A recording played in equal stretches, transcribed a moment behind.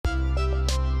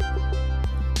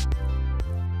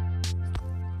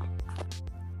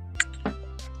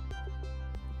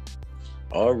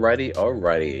Alrighty,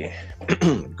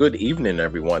 alrighty. Good evening,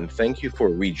 everyone. Thank you for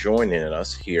rejoining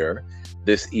us here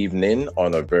this evening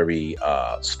on a very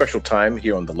special time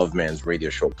here on the Loveman's Radio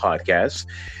Show podcast.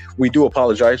 We do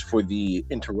apologize for the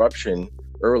interruption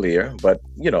earlier, but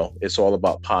it's all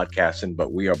about podcasting.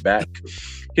 But we are back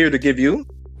here to give you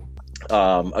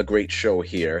a great show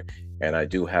here. And I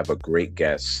do have a great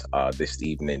guest this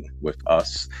evening with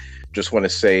us. Just want to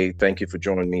say thank you for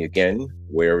joining me again,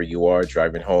 wherever you are,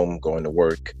 driving home, going to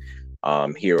work,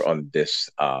 here on this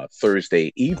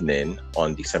Thursday evening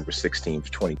on December 16th,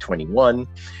 2021.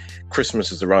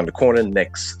 Christmas is around the corner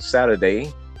next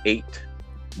Saturday, 8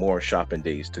 more shopping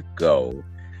days to go.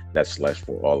 That's less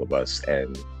for all of us.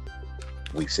 And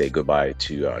we say goodbye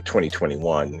to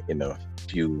 2021 in a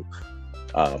few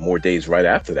more days right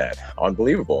after that.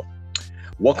 Unbelievable.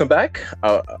 Welcome back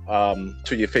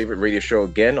to your favorite radio show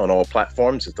again on all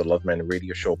platforms. It's the Loveman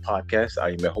Radio Show podcast. I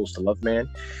am your host, the Loveman.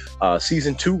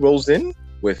 Season 2 rolls in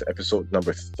with episode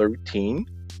number 13.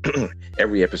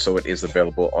 Every episode is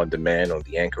available on demand on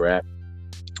the Anchor app,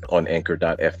 on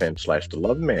anchor.fm/the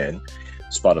Loveman,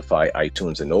 Spotify,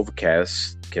 iTunes, and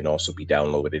Overcast. Can also be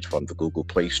downloaded from the Google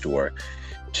Play Store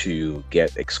to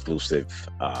get exclusive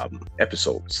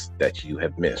episodes that you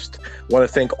have missed. I want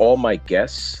to thank all my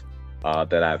guests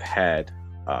that I've had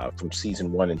from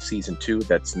season 1 and season 2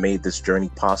 that's made this journey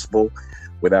possible.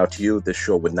 Without you, this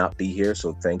show would not be here.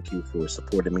 So thank you for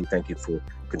supporting me. Thank you for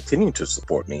continuing to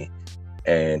support me.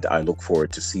 And I look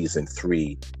forward to season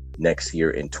 3 next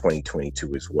year in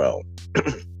 2022 as well.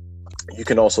 You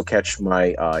can also catch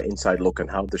my inside look on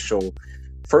how the show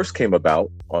first came about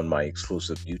on my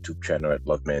exclusive YouTube channel at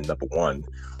Loveman number 1.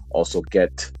 Also,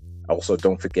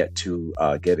 don't forget to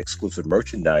get exclusive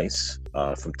merchandise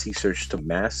from T-shirts to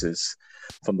masses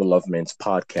from the Loveman's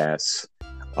podcast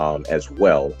as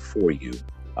well for you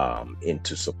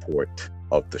into support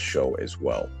of the show as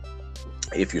well.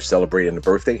 If you're celebrating a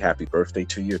birthday, happy birthday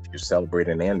to you. If you're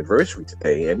celebrating an anniversary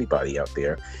today, anybody out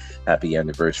there, happy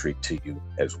anniversary to you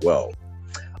as well.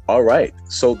 All right.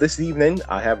 So this evening,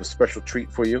 I have a special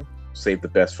treat for you. Save the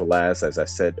best for last, as I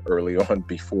said early on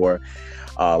before.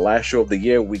 Last show of the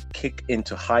year, we kick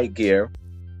into high gear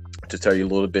to tell you a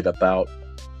little bit about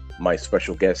my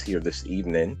special guest here this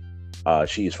evening.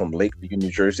 She is from Lakeview,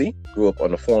 New Jersey, grew up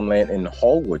on the farmland in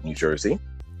Hallwood, New Jersey.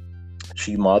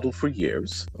 She modeled for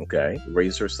years,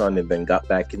 raised her son, and then got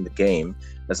back in the game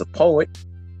as a poet.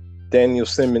 Daniel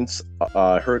Simmons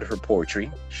heard her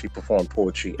poetry. She performed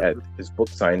poetry at his book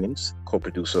signings,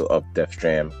 co-producer of Def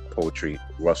Jam Poetry,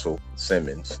 Russell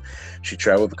Simmons. She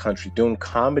traveled the country doing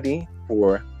comedy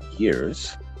for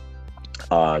years.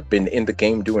 Been in the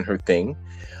game doing her thing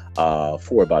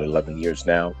for about 11 years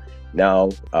now. Now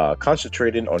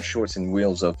concentrating on shorts and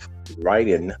reels of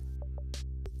writing.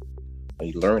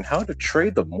 You learn how to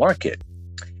trade the market.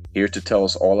 Here to tell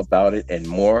us all about it and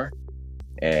more.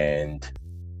 And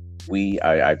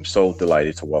I'm so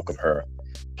delighted to welcome her.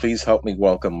 Please help me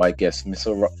welcome my guest, Miss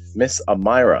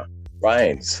Amirah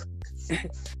Ryans.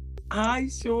 Hi,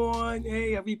 Sean.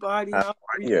 Hey, everybody. How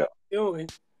are you doing?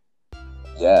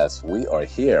 Yes, we are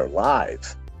here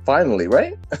live. Finally,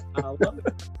 right? I love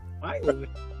it. Finally.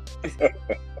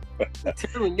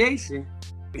 Determination.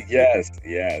 Yes.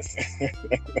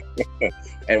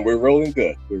 And we're rolling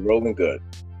good.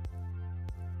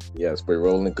 Yes, we're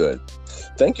rolling good.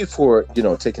 Thank you for,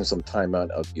 taking some time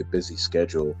out of your busy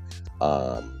schedule,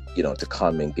 to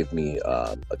come and give me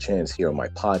a chance here on my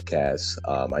podcast.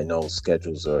 I know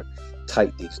schedules are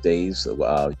tight these days.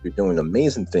 You're doing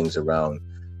amazing things around,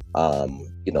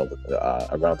 around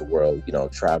the world,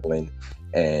 traveling.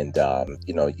 And,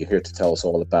 you're here to tell us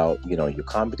all about, your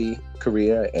comedy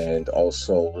career and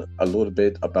also a little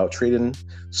bit about trading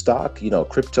stock,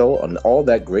 crypto and all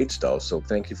that great stuff. So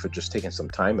thank you for just taking some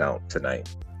time out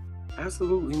tonight.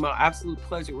 Absolutely. My absolute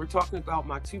pleasure. We're talking about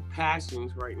my two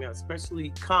passions right now, especially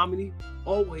comedy,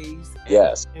 always.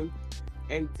 Yes.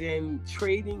 And then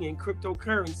trading and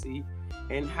cryptocurrency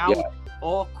and how it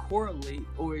all correlate,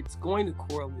 or it's going to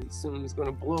correlate soon. It's going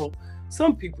to blow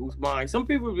some people's mind. Some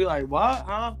people will be like, what?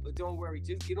 Huh? But don't worry.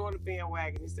 Just get on the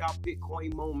bandwagon. It's our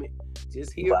Bitcoin moment.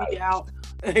 Just hear me out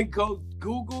and go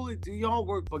Google it. Do your own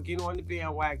work, but get on the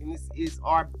bandwagon. This is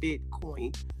our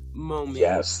Bitcoin moment.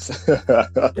 Yes.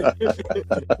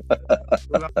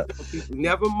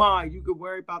 Never mind. You can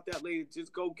worry about that later.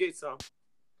 Just go get some.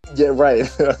 Yeah, right.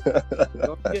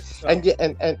 And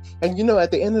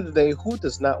at the end of the day, who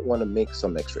does not want to make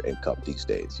some extra income these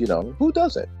days? Who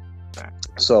doesn't?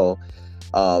 So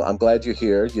I'm glad you're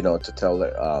here, to tell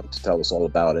us all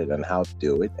about it and how to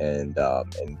do it and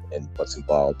what's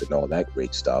involved and all that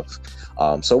great stuff.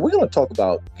 So we're going to talk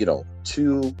about,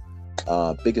 two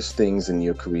biggest things in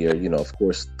your career? Of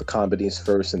course, the comedy is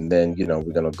first, and then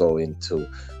we're gonna go into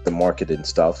the marketing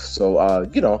stuff. So,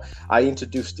 I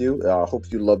introduced you. I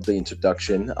hope you love the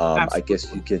introduction. I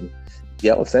guess you can.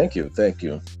 Yeah, well, thank you, thank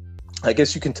you. I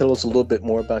guess you can tell us a little bit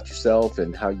more about yourself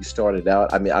and how you started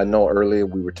out. I mean, I know earlier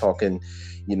we were talking.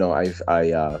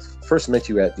 I first met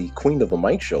you at the Queen of the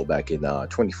Mic show back in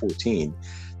 2014.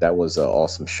 That was an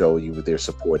awesome show. You were there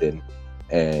supporting,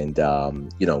 and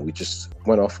we just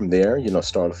went off from there.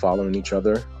 Started following each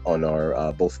other on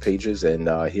our both pages, and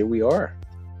here we are.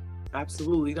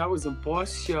 Absolutely, that was a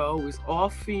boss show. It was all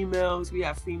females. We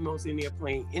have females in there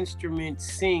playing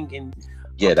instruments, singing.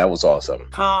 Yeah, that was awesome.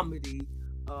 Comedy,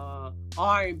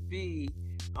 R&B,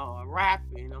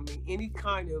 rapping. I mean,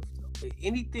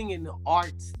 anything in the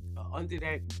arts under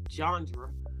that genre.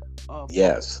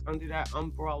 Yes. Under that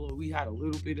umbrella, we had a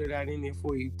little bit of that in there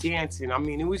for you. Dancing. I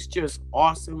mean, it was just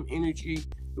awesome energy.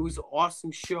 It was an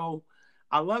awesome show.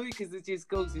 I love it because it just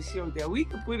goes to show that we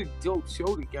can put a dope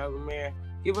show together, man.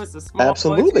 Give us a small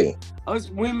Absolutely. budget. Us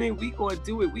women, we gonna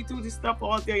do it. We do this stuff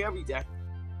all day, every day.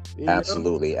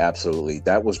 Absolutely, absolutely.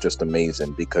 That was just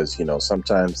amazing because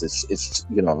sometimes it's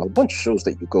a bunch of shows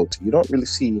that you go to, you don't really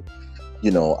see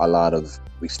a lot of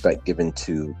respect given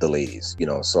to the ladies.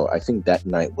 So I think that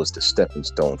night was the stepping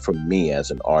stone for me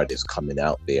as an artist coming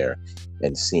out there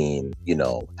and seeing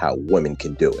how women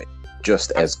can do it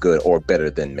just as good or better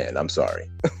than men. I'm sorry.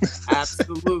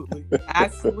 Absolutely.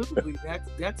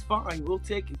 That's fine. We'll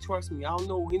take it. Trust me. I don't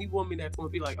know any woman that's gonna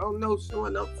be like, oh no,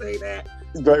 Sean, don't say that.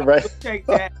 Right. We'll take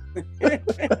that.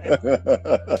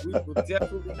 We will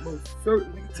definitely most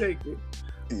certainly take it.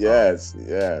 Yes.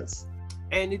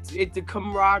 And the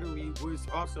camaraderie was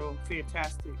also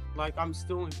fantastic. Like, I'm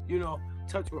still in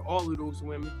touch with all of those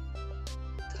women.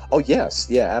 Oh yes,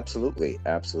 yeah, absolutely,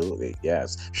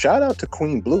 yes. Shout out to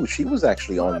Queen Blue. She was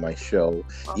actually on my show.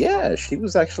 Yeah, she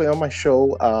was actually on my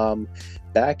show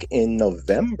back in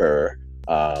November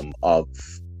of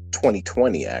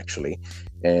 2020, actually.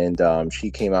 And she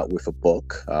came out with a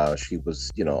book. She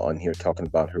was, on here talking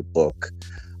about her book.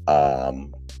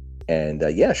 And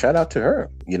shout out to her.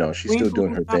 She's Queen still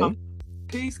doing her thing.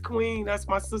 Peace, Queen. That's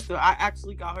my sister. I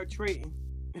actually got her trading.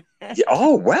 Yeah.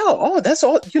 Oh wow. Oh, that's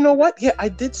all. You know what? Yeah, I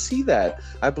did see that.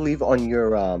 I believe on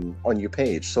your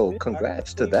page. So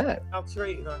congrats to that. I'll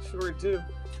trade. I sure do.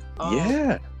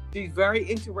 Yeah. She's very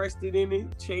interested in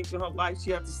it, changing her life.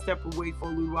 She has to step away for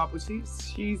a little while, but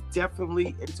she's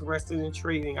definitely interested in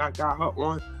trading. I got her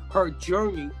on her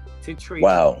journey to trade.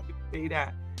 Wow. Say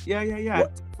that. Yeah.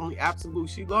 What? Definitely, absolutely.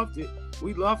 She loved it.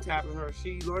 We loved having her.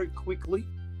 She learned quickly.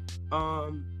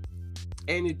 And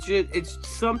it's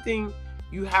something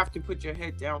you have to put your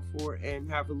head down for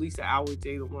and have at least an hour a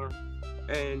day to learn.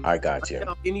 And I got you.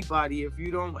 Tell anybody, if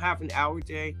you don't have an hour a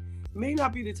day, it may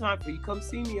not be the time for you. Come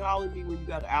see me, holler at me when you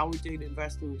got an hour a day to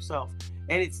invest in yourself.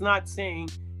 And it's not saying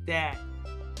that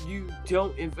you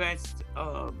don't invest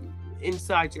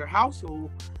inside your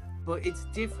household, but it's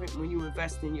different when you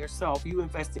invest in yourself. You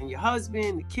invest in your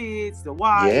husband, the kids, the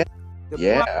wife, the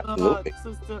brother, the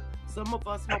sister. Some of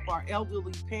us help our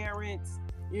elderly parents.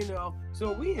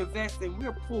 So we invest and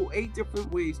we'll pull 8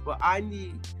 different ways, but I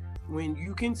need when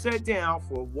you can sit down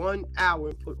for 1 hour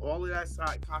and put all of that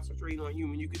aside, concentrate on you.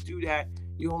 When you can do that,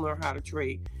 you'll learn how to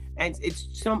trade. And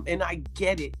and I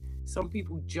get it. Some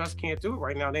people just can't do it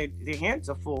right now. Their hands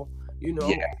are full,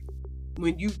 Yeah.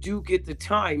 When you do get the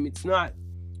time, it's not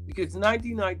because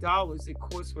 $99 it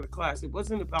costs for the class. It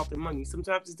wasn't about the money.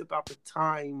 Sometimes it's about the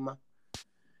time.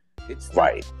 It's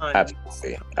right. Time.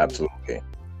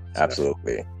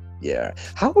 Absolutely. Yeah.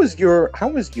 How was your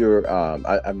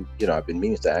I've been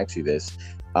meaning to ask you this.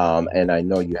 And I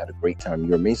know you had a great time.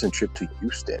 Your amazing trip to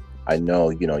Houston. I know,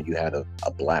 you had a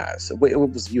blast. Wait, it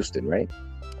was Houston, right?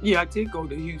 Yeah, I did go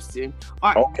to Houston.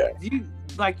 Okay.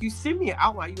 You send me an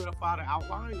outline. You gonna follow the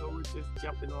outline or we're just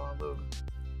jumping all over?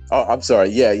 Oh, I'm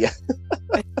sorry. Yeah.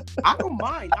 I don't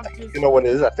mind. I'm just, you know what it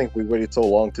is? I think we waited so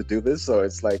long to do this, so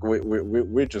it's like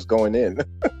we're just going in.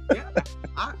 Yeah,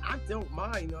 I don't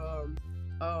mind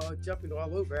jumping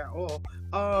all over at all.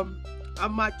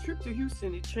 My trip to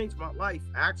Houston, it changed my life.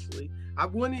 Actually,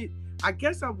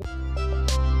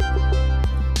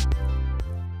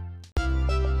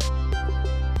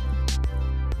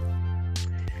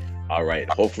 All right.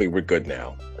 Hopefully we're good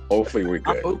now. Hopefully we're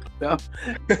good. I hope so.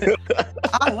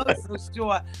 I hope so,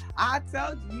 sure. I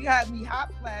told you had me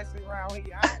hot flashing around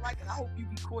here. I don't like it. I hope you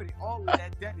recorded all of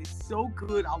that. That is so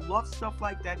good. I love stuff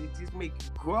like that. It just makes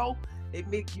you grow. It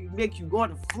make you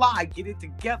want to fly. Get it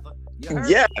together.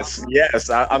 Yes.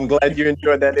 I'm glad you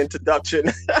enjoyed that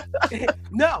introduction.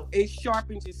 No, it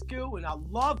sharpens your skill, and I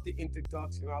loved the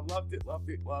introduction. I loved it.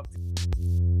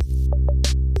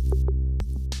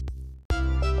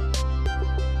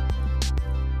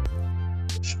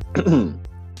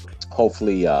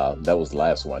 Hopefully, that was the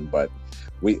last one, but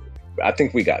we, I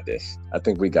think we got this. I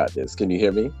think we got this. Can you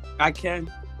hear me? I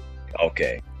can.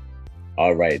 Okay.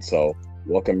 All right. So,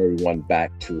 welcome everyone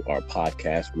back to our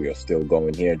podcast. We are still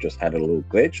going here. Just had a little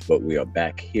glitch, but we are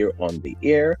back here on the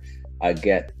air. I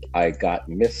got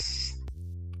Miss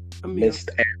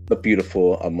the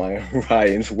beautiful Amirah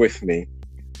Ryans with me,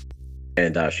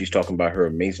 and she's talking about her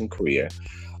amazing career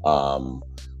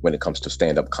when it comes to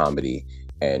stand-up comedy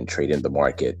and trading the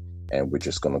market. And we're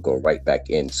just going to go right back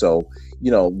in. So,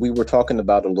 we were talking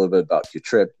about a little bit about your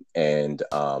trip and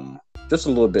just a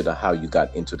little bit of how you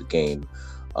got into the game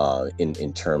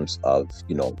in terms of,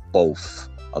 both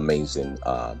amazing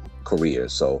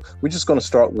careers. So we're just going to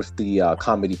start with the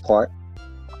comedy part.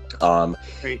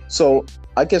 So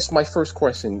I guess my first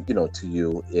question, to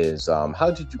you is,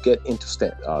 how did you get into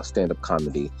stand-up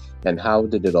comedy, and how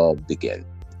did it all begin?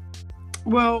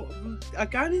 Well, I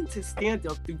got into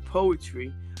stand-up through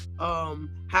poetry.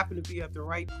 Happened to be at the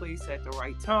right place at the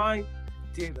right time.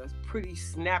 Did a pretty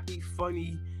snappy,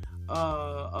 funny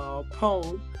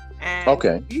poem, and the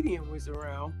comedian was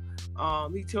around.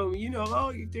 He told me,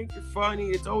 oh, you think you're funny.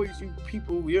 It's always you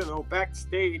people,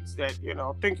 backstage that,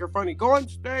 think you're funny. Go on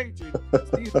stage and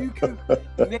see if you can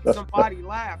make somebody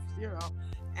laugh,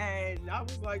 And I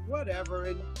was like, whatever.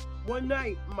 And one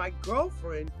night, my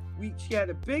girlfriend, she had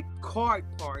a big card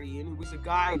party, and it was a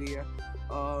guy there.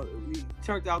 He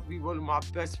turned out to be one of my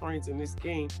best friends in this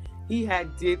game. He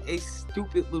did a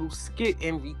stupid little skit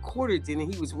and recorded it,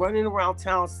 and he was running around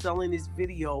town selling his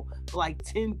video for like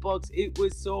 $10. It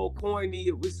was so corny.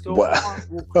 It was so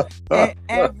horrible. And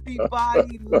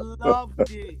everybody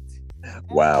loved it.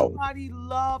 Wow. Everybody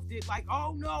loved it. Like,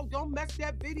 oh no, don't mess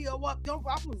that video up. I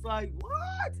was like,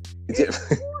 what? It's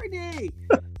corny.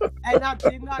 And I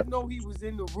did not know he was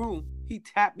in the room. He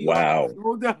tapped me on the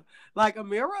shoulder. Like,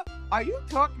 Amirah, are you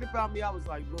talking about me? I was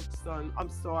like, look, son, I'm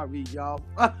sorry, y'all.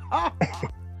 I'm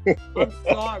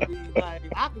sorry. Like,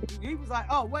 he was like,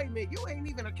 oh, wait a minute, you ain't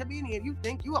even a comedian. You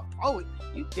think you a poet.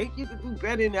 You think you can do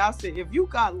better than that. I said, if you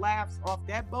got laughs off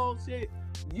that bullshit,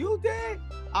 you did?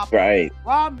 I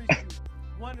promise you,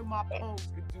 one of my poems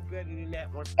could do better than that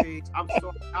on stage. I'm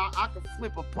sorry. I could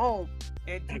flip a poem.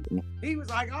 And he was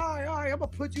like, all right, I'm going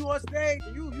to put you on stage.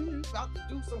 And you about to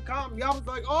do some comedy. I was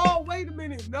like, oh, wait a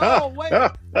minute. No, wait.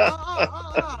 I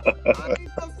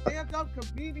ain't no stand-up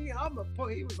comedian. I'm a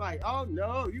poet. He was like, oh,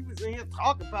 no, you was in here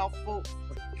talking about folks.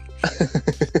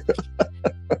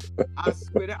 I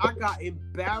swear that I got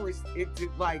embarrassed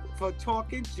for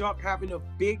talking junk, having a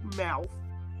big mouth.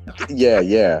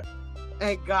 Yeah.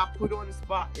 And got put on the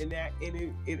spot in that,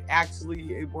 and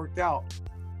it worked out.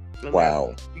 And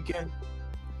wow. Again.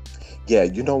 Yeah,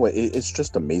 you know what? It's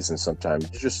just amazing sometimes.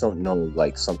 You just don't know,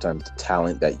 sometimes the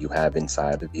talent that you have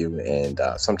inside of you, and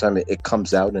sometimes it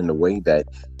comes out in a way that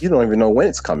you don't even know when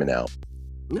it's coming out.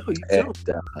 No, you don't.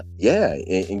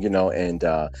 And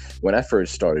when I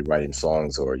first started writing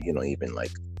songs, or even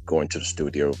going to the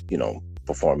studio,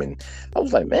 performing, I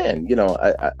was like, man,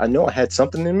 I know I had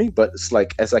something in me, but it's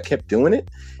like as I kept doing it,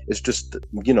 it's just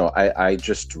I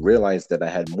just realized that I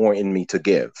had more in me to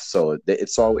give. So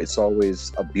it's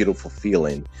always a beautiful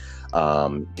feeling,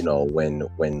 when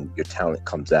your talent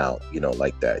comes out,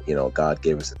 like that. God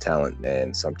gave us a talent,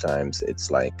 and sometimes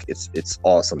it's like it's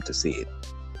awesome to see it.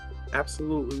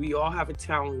 Absolutely, we all have a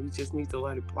talent. We just need to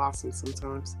let it blossom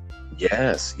sometimes.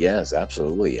 Yes,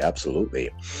 absolutely.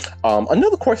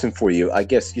 Another question for you, I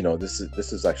guess, this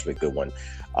is actually a good one.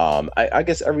 I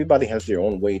guess everybody has their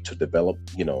own way to develop,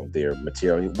 their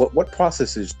material. What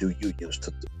processes do you use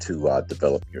to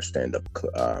develop your stand-up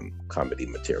comedy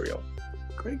material?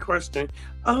 Great question.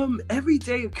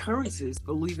 Everyday occurrences,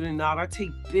 believe it or not. I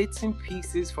take bits and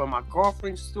pieces from my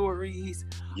girlfriend's stories.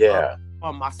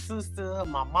 From my sister,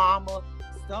 my mama,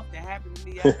 stuff that happened to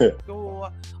me at the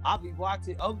store. I'll be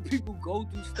watching other people go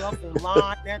through stuff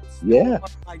online. That's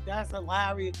that's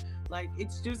hilarious. Like,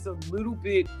 it's just a little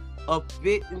bit of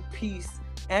bit and piece,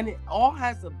 and it all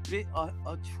has a bit of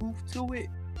truth to it.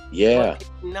 Yeah. But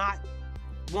it's not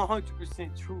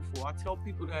 100% truthful. I tell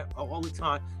people that all the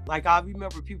time. Like, I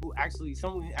remember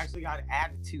someone actually got an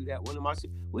attitude at one of my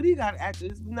shows. What do you got an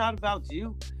attitude? It's not about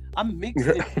you. I'm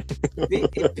mixing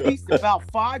it piece about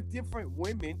 5 different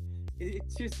women.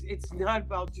 It's not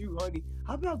about you, honey.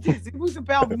 How about this? It was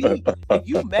about me. And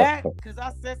you mad because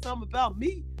I said something about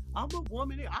me? I'm a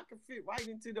woman. I can fit right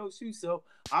into those shoes. So,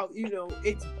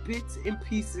 it's bits and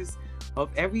pieces of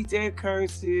everyday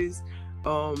occurrences,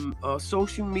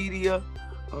 social media,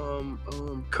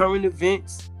 current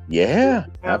events. Yeah,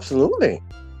 absolutely.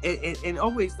 And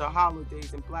always the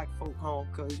holidays and black folk home,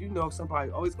 because somebody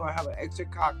always gonna have an extra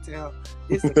cocktail.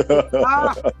 It's a good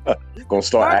time. It's Gonna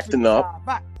start acting up.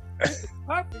 right. It's the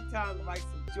perfect time to write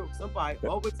some jokes. Somebody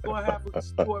always gonna have a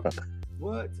story.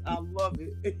 What? I love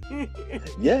it.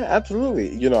 Yeah,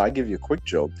 absolutely. I give you a quick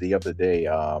joke. The other day,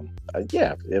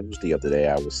 yeah, it was the other day.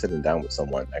 I was sitting down with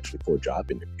someone actually for a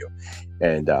job interview,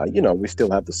 and we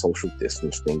still have the social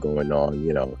distance thing going on.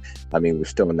 I mean, we're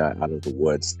still not out of the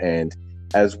woods. And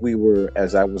as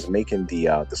I was making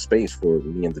the space for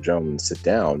me and the gentleman to sit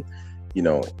down,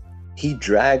 he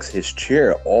drags his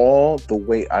chair all the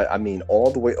way. I mean,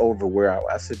 all the way over where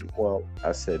I said,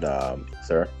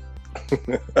 sir.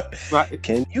 Right.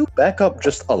 Can you back up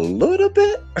just a little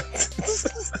bit?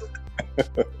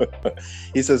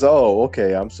 He says, "Oh,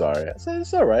 okay, I'm sorry." I said,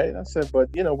 "It's all right." I said, "But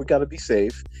we got to be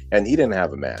safe." And he didn't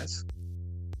have a mask,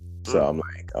 so I'm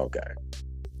like, "Okay,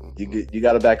 you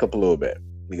got to back up a little bit.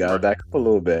 You got to back up a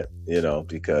little bit,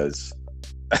 because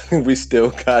we still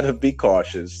got to be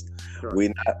cautious. Sure.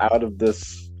 We're not out of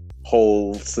this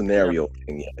whole scenario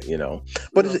thing yet,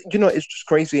 But it's just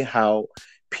crazy how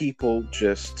people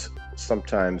just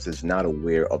sometimes is not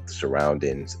aware of the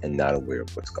surroundings and not aware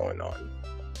of what's going on.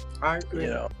 I agree.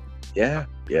 Yeah.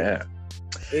 Yeah.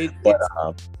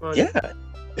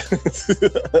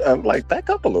 I'm like, back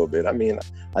up a little bit. I mean,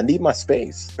 I need my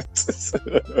space.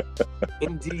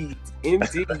 Indeed.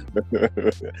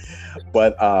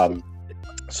 But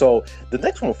so the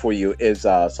next one for you is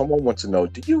someone wants to know,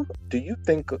 do you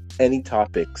think any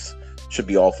topics should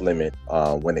be off limit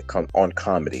when it comes on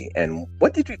comedy? And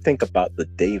what did you think about the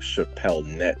Dave Chappelle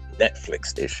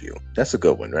Netflix issue? That's a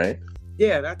good one, right?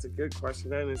 Yeah, that's a good question.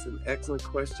 That is an excellent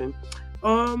question.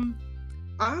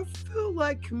 I feel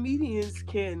like comedians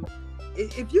can,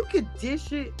 if you could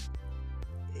dish it,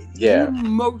 you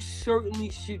most certainly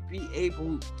should be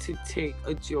able to take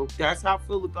a joke. That's how I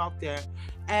feel about that.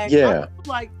 And I feel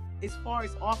like, as far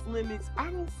as off limits,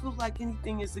 I don't feel like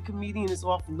anything as a comedian is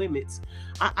off limits.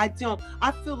 I don't.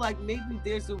 I feel like maybe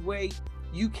there's a way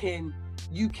you can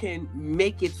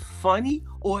make it funny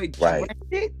or direct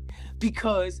it,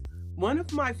 because one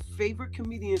of my favorite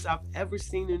comedians I've ever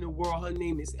seen in the world, her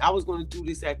name is, I was going to do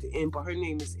this at the end, but her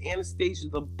name is Anastasia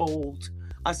the Bold.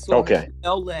 I saw her in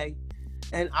LA,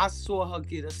 and I saw her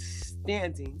get a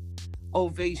standing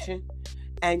ovation,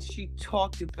 and she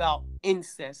talked about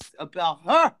incest, about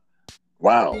her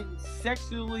being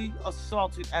sexually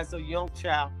assaulted as a young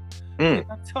child. And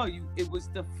I tell you, it was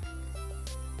the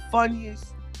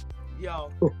funniest. That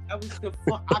was the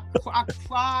fun. I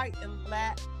cried and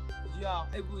laughed.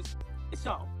 It was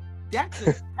so. That's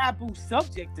a taboo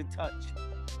subject to touch.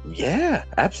 Yeah,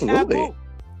 absolutely.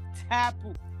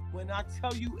 Taboo. When I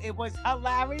tell you, it was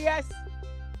hilarious.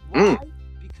 Why?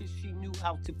 Because she knew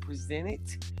how to present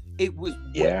it. It was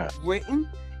well written.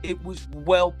 It was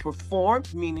well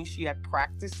performed, meaning she had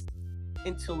practiced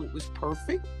until it was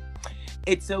perfect.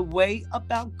 It's a way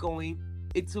about going.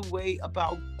 It's a way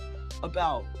about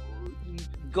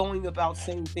going about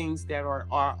saying things that are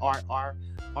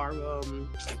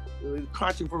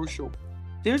controversial.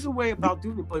 There's a way about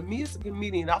doing it, but me as a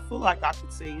comedian, I feel like I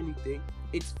could say anything.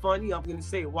 It's funny. I'm gonna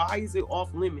say it. Why is it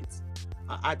off limits?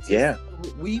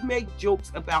 We make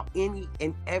jokes about any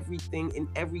and everything and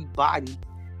everybody.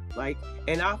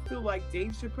 And I feel like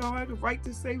Dave Chappelle had the right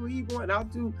to say what he wants. I'll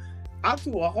do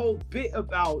a whole bit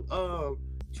about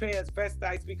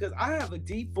transvestites, because I have a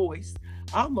deep voice.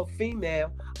 I'm a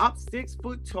female. I'm 6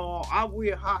 foot tall. I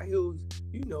wear high heels.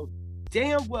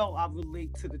 Damn well I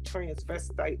relate to the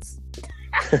transvestites.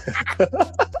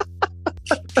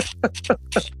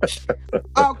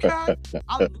 Okay?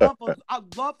 I love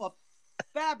a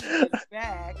fabulous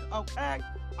bag. Okay?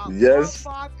 I love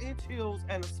 5-inch heels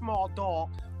and a small dog.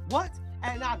 What?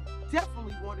 And I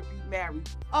definitely want to be married.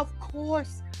 Of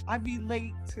course, I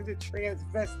relate to the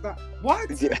transvestite.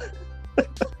 What? Yeah.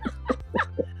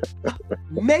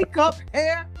 Makeup,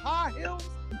 hair, high heels.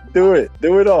 Do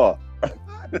it all.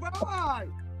 Right.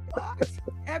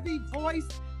 Heavy voice.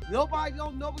 Nobody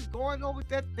don't know what's going on with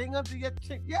that thing under your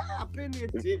chin. Yeah, I've been there,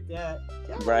 did that.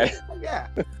 Yeah, right.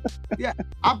 Yeah.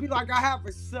 I'll be like, I have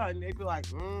a son. They be like,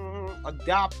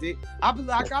 adopted. I'll be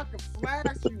like, I can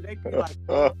flash you. They be like,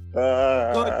 good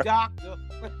doctor.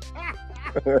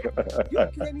 You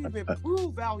can't even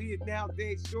prove out here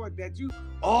nowadays, sure, that you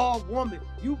all woman.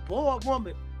 You born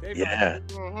woman. They be like,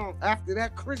 after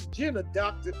that, Kris Jenner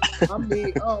doctor. I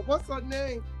mean, what's her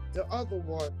name? The other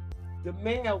one. The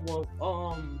man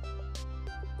one,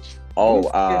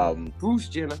 Bruce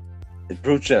Jenner.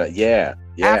 Bruce Jenner, yeah.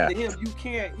 After him, you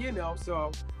can't,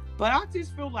 so But I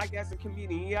just feel like as a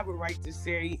comedian, you have a right to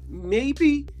say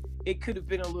maybe it could have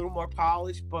been a little more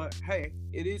polished, but hey,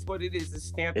 it is what it is. It's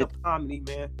stand-up comedy,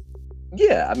 man.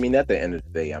 Yeah, I mean, at the end of the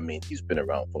day, I mean, he's been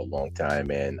around for a long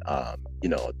time, and you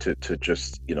know, to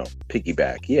just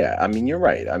piggyback. Yeah, I mean, you're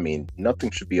right. I mean, nothing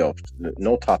should be off.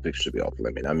 No topic should be off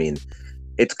limit. I mean,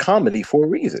 it's comedy for a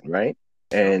reason, right?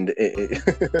 And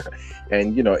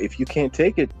and if you can't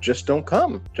take it, just don't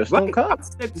come. Just don't come. I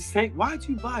said the same. Why'd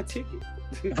you buy a ticket?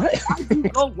 Right. Why'd you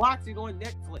go watch it on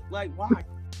Netflix? Like, why?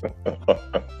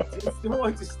 Just don't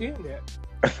understand that.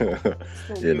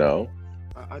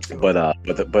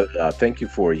 But thank you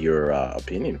for your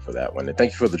opinion for that one, and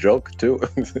thank you for the joke too.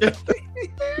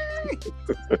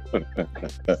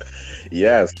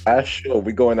 Yes, last show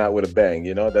we going out with a bang.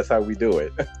 That's how we do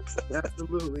it.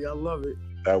 Absolutely, I love it.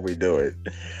 How we do it.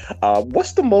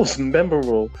 What's the most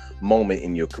memorable moment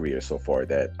in your career so far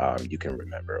that you can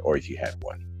remember, or if you had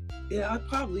one? Yeah, I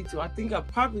probably do. I think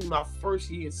probably my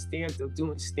first year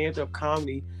doing stand-up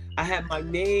comedy, I had my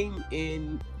name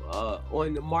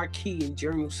on the marquee in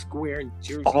Journal Square in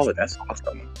Jersey. Oh, that's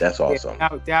awesome. That's awesome.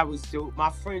 Yeah, that was dope. My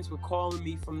friends were calling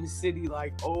me from the city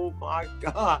like, oh my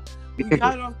God, we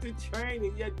got off the train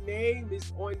and your name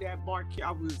is on that marquee.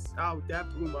 That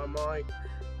blew my mind.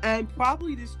 And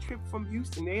probably this trip from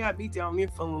Houston, they had me down there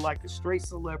feeling like a straight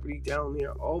celebrity down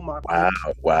there. Oh my God.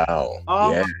 Wow.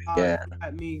 Oh yeah, my God. Yeah.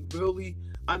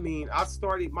 I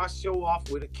started my show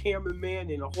off with a cameraman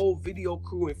and a whole video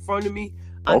crew in front of me.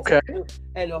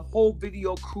 And a whole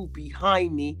video crew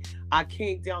behind me. I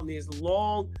came down this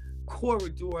long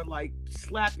corridor, like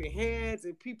slapping hands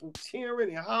and people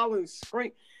cheering and hollering and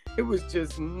screaming. It was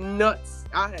just nuts.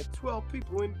 I had 100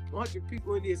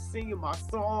 people in there singing my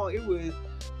song. It was,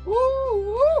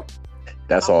 woo.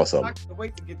 That's awesome. I can't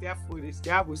wait to get that footage.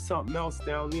 That was something else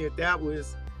down there. That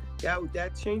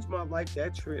changed my life,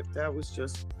 that trip. That was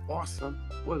just awesome.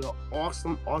 What an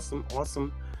awesome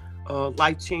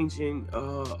life-changing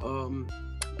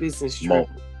business trip.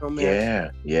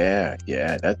 Yeah.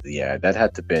 That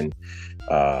had to been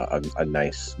a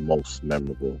nice, most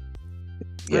memorable.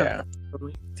 Yeah.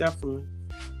 Definitely.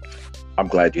 I'm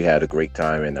glad you had a great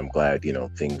time, and I'm glad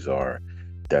things are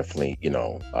definitely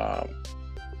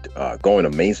going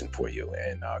amazing for you,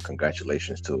 and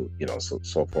congratulations to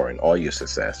so far in all your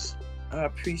success. I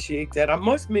appreciate that. I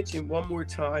must mention one more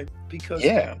time because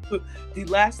the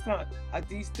last time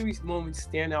these three moments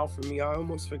stand out for me. I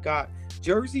almost forgot.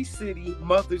 Jersey City,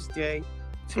 Mother's Day,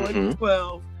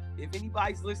 2012. If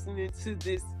anybody's listening to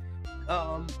this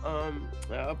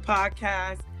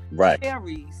podcast, right?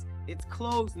 Cherries. It's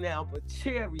closed now, but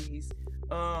Cherries.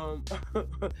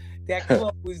 That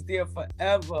club was there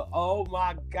forever. Oh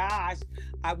my gosh.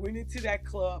 I went into that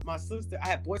club. My sister, I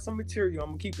had bought some material. I'm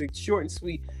gonna keep it short and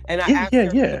sweet. And I asked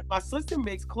her, my sister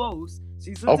makes clothes.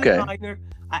 She's a designer.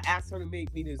 I asked her to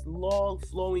make me this long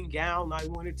flowing gown I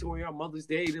wanted to wear on Mother's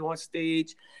Day on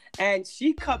stage. And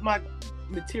she cut my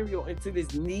material into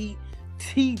this neat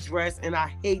tea dress, and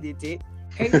I hated it.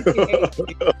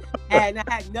 And I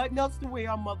had nothing else to wear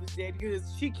on Mother's Day because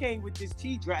she came with this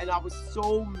tea dress, and I was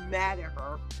so mad at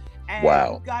her. And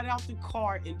we got out the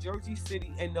car in Jersey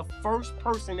City, and the first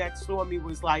person that saw me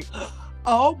was like,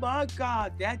 oh my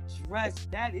God, that dress,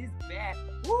 that is bad.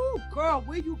 Woo, girl,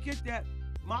 where you get that?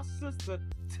 My sister,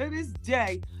 to this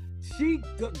day,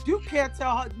 you can't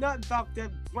tell her nothing about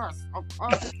that dress.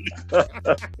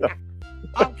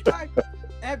 Okay.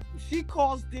 And she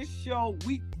calls this show,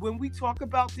 when we talk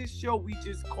about this show, we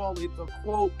just call it the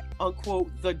quote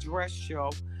unquote the dress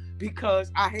show,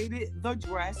 because I hated the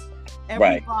dress.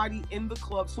 Everybody in the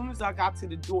club, as soon as I got to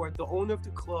the door, the owner of the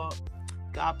club,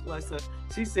 God bless her,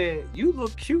 she said, you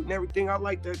look cute and everything. I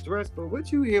like that dress, but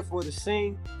what you here for, to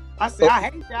sing? I said, I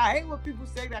hate that. I hate when people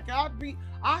say that.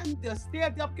 I'm the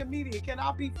stand-up comedian. Can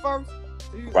I be first?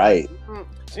 Right. Like,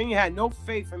 she had no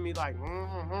faith in me. Like,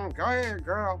 go ahead,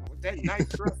 girl, with that nice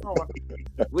dress on.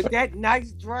 With that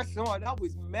nice dress on, I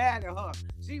was mad at her.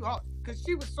 Because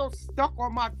she was so stuck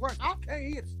on my dress. I can't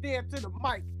even stand to the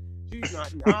mic. She's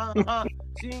like,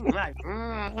 She's like,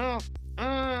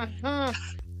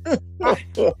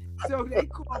 So they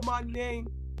called my name.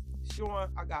 Sean,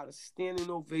 I got a standing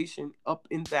ovation up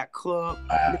in that club.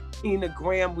 Tina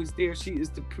Graham was there. She is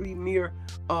the premier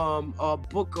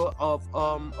booker of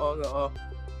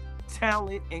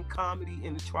talent and comedy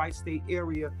in the tri-state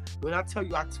area. When I tell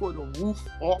you I tore the roof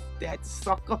off that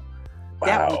sucker,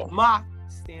 that was my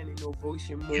standing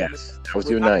ovation moment. Yes, that was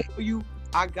your night.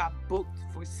 I got booked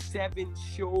for 7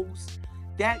 shows.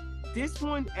 This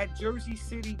one at Jersey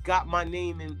City got my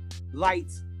name in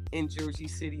lights in Jersey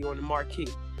City on the marquee.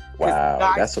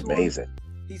 Wow, that's amazing.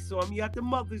 He saw me at the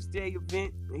Mother's Day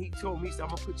event, and he told me, he said, "I'm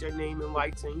gonna put your name in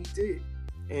lights," and he did.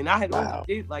 And I had only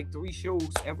did like 3 shows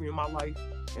ever in my life,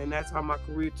 and that's how my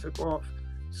career took off.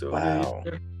 So wow.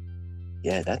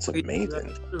 Yeah, that's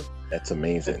amazing. That's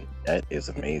amazing. That is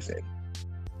amazing.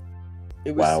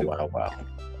 Wow, wow, wow.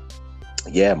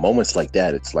 Yeah, moments like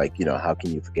that, it's like, how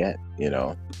can you forget,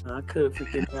 I couldn't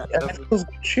forget that. Yeah, it feels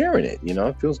good sharing it,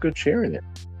 it feels good sharing it.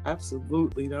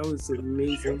 Absolutely. That was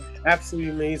amazing.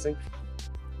 Absolutely amazing.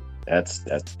 That's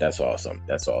awesome.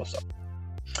 That's awesome.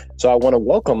 So I want to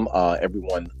welcome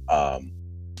everyone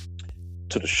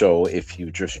to the show. If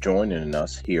you just joining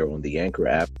us here on the Anchor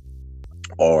app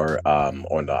or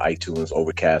on the iTunes,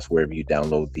 Overcast, wherever you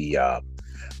download the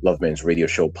Loveman's Radio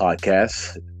Show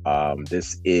podcast.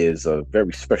 This is a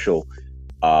very special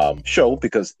show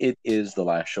because it is the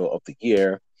last show of the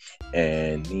year,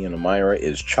 and me and Amirah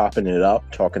is chopping it up,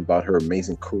 talking about her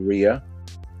amazing career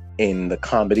in the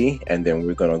comedy, and then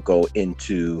we're going to go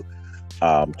into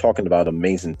talking about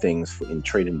amazing things in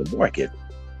trading the market.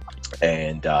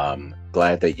 And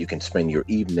glad that you can spend your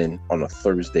evening on a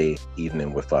Thursday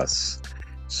evening with us.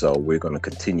 So we're going to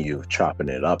continue chopping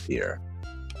it up here.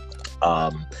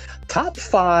 Top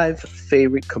 5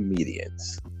 favorite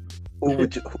comedians. Who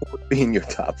would be in your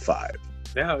top 5?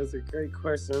 That was a great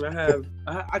question.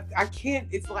 I can't.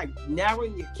 It's like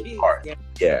narrowing your kids down.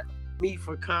 Yeah. Me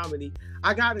for comedy.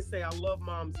 I gotta say, I love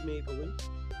Mom's Maybelline.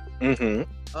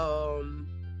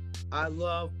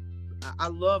 I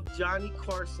love Johnny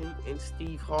Carson and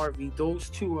Steve Harvey. Those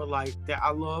two are like that.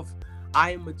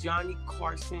 I am a Johnny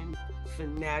Carson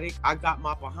fanatic. I got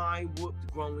my behind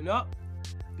whooped growing up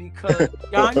because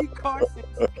Johnny Carson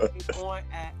came on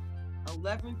at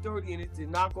 11:30 and it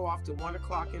did not go off till 1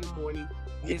 o'clock in the morning.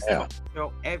 It's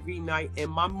every night,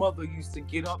 and my mother used to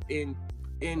get up in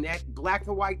that black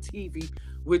and white TV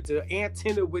with the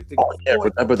antenna with the. Oh yeah,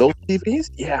 remember those TVs?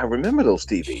 Yeah, I remember those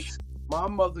TVs. My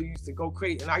mother used to go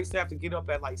crazy, and I used to have to get up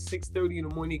at like 6:30 in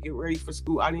the morning to get ready for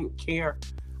school. I didn't care.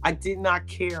 I did not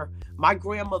care. My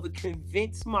grandmother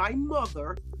convinced my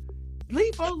mother,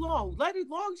 leave her alone. Let it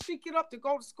long as she get up to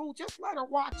go to school. Just let her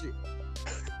watch it.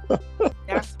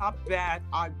 That's how bad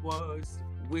I was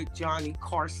with Johnny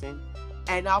Carson,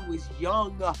 and I was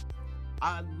young.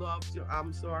 I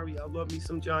love me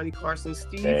some Johnny Carson.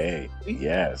 Steve. Hey,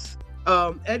 yes.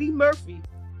 Eddie Murphy,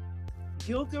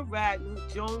 Gilda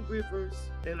Radner, Joan Rivers,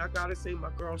 and I gotta say my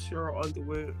girl Cheryl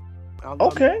Underwood.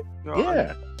 Okay,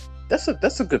 yeah, that's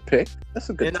a good pick. That's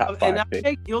a good top 5 and pick. I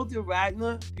picked Gilda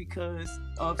Radner because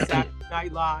of Saturday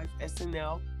Night Live,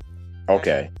 SNL.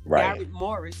 Okay, right.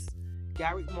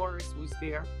 Garrett Morris was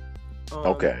there.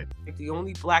 Okay. Like the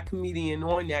only black comedian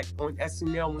on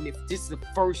SNL, and if this is the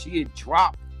first year it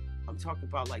dropped, I'm talking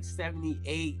about like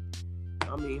 78.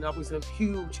 I mean, I was a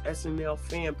huge SNL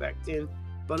fan back then,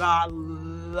 but I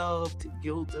loved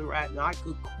Gilda Radner. I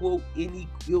could quote any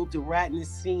Gilda Radner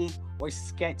scene or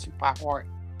sketch by heart.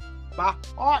 By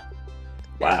heart.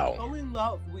 Wow. I fell in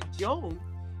love with Joan.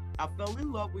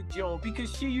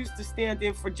 Because she used to stand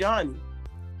in for Johnny.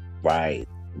 Right.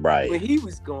 When he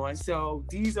was gone. So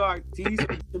these are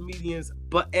comedians.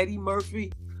 But Eddie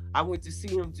Murphy, I went to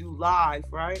see him do live,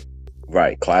 right?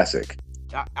 Right, classic.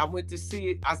 I went to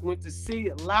see it. I went to see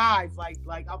it live, like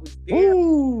I was there.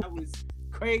 Ooh. That was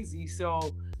crazy.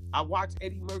 So I watched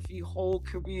Eddie Murphy's whole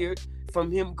career, from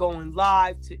him going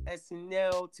live to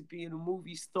SNL to being a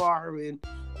movie star, and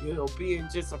being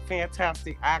just a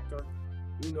fantastic actor,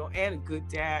 and a good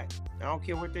dad. I don't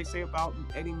care what they say about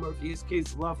Eddie Murphy. His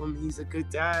kids love him. He's a good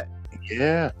dad.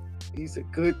 Yeah. He's a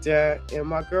good dad. And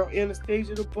my girl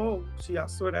Anastasia DeBow, I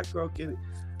saw that girl get it.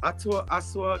 I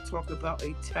saw her talk about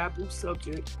a taboo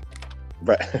subject.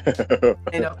 Right.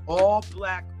 In an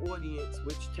all-black audience,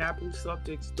 which taboo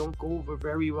subjects don't go over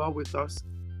very well with us.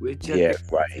 Yeah,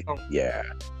 right. Yeah.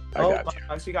 I got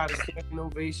you. She got a standing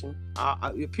ovation.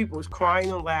 People was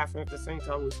crying and laughing at the same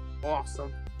time. It was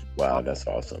awesome. Wow, that's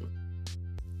awesome.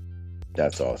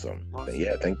 That's awesome.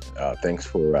 Yeah, thanks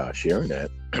for sharing that.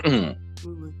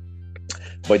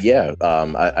 But yeah,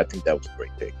 I think that was a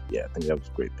great pick. Yeah, I think that was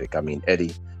a great pick. I mean,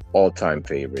 Eddie, all-time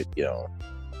favorite.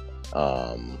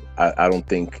 I don't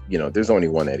think there's only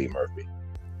one Eddie Murphy.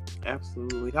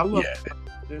 Absolutely, I love. Yeah.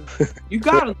 You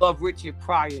gotta love Richard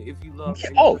Pryor if you love.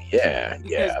 Oh yeah,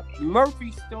 yeah.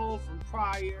 Murphy stole from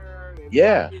Pryor. And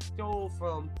yeah. Stole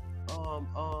from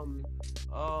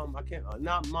I can't,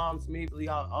 not Mom's Mabley.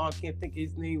 I can't think of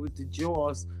his name with the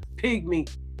Jaws. Pygmy.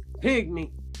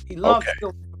 He loves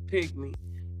stealing from Pygmy.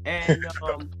 And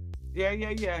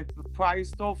yeah. Pryor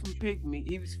stole from Pygmy.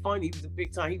 He was funny. He was a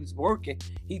big time. He was working.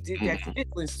 He did that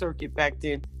Chitlin circuit back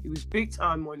then. He was big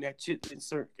time on that Chitlin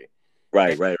circuit.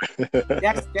 Right, right.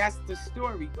 That's the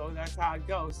story, though. That's how it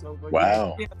goes. So, but yeah,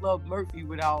 Wow. you can't love Murphy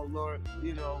without Lord.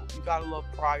 You know, you gotta love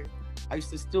Pryor. I used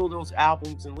to steal those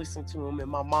albums and listen to them in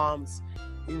my mom's,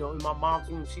 in my mom's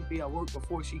room. She'd be at work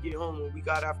before she get home when we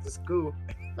got after school.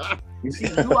 She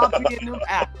knew I'd be in them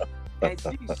albums, and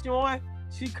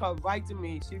she come right to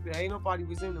me. She be like, ain't nobody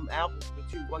was in them albums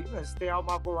but you. Well, you better stay out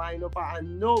my room. I ain't nobody. I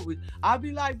know it. I'd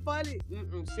be like, buddy,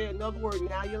 say another word.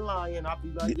 Now you're lying. I'd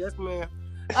be like, yes, ma'am.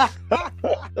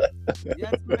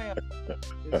 Yes, ma'am.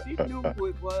 And she knew who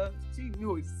it was. She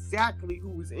knew exactly who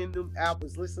was in them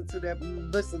albums. Listen to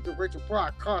Richard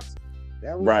Pryor concert.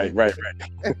 That was Right, right, right.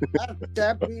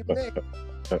 that be me.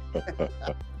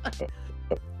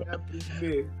 That be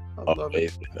me. I love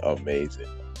it. Amazing.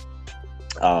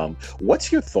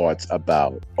 What's your thoughts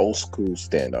about old school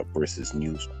stand-up versus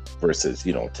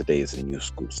today's new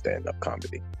school stand-up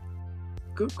comedy?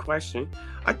 Good question.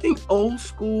 I think old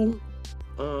school,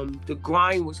 the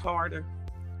grind was harder.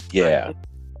 Yeah.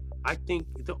 I think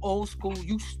the old school,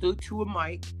 you stood to a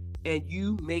mic and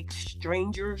you make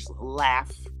strangers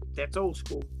laugh. That's old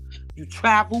school. You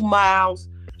travel miles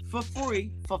for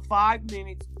free for 5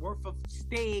 minutes worth of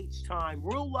stage time,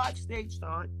 real life stage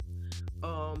time.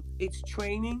 It's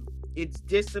training, it's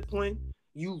discipline.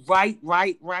 You write.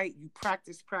 You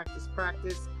practice,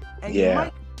 and you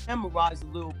might memorize a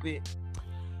little bit.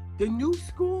 The new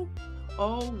school,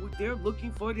 they're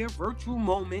looking for their virtual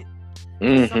moment.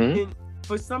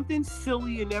 For something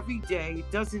silly and everyday. It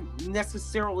doesn't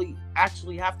necessarily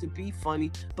actually have to be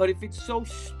funny, but if it's so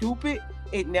stupid,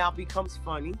 it now becomes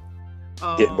funny.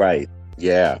 Right.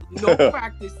 Yeah. No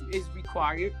practice is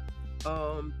required.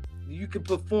 You can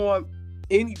perform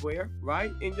anywhere,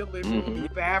 right? In your living room, in your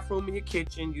bathroom, in your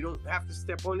kitchen. You don't have to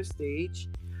step on the stage.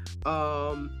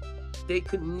 They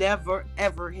could never,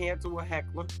 ever handle a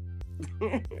heckler.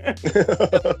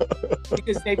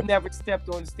 Because they've never stepped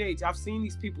on stage. I've seen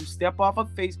these people step off of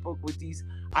Facebook with these.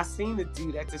 I seen the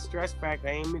dude at the Stress Factor.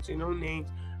 I ain't mentioning no names.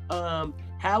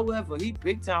 However, he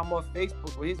big time on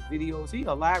Facebook with his videos. He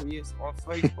hilarious on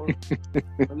Facebook.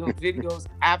 And those videos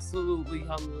absolutely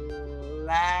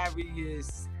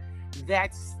hilarious.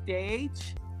 That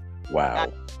stage, wow.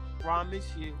 I promise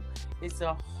you, it's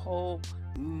a whole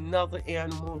nother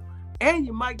animal. And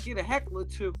you might get a heckler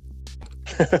too.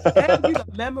 And you gotta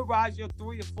memorize your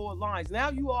 3 or 4 lines. Now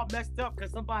you all messed up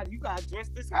because you gotta address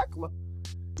this heckler.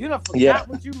 You done forgot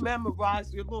what you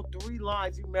memorized, your little 3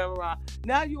 lines you memorized.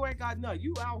 Now you ain't got nothing.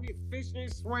 You out here fishing,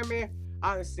 swimming.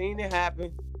 I done seen it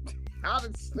happen. I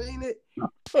done seen it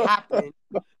happen.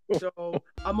 So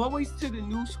I'm always to the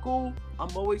new school.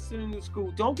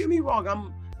 Don't get me wrong.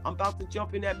 I'm about to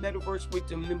jump in that metaverse with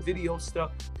them video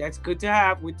stuff. That's good to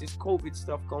have with this COVID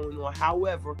stuff going on.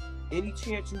 However, any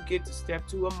chance you get to step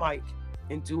to a mic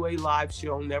and do a live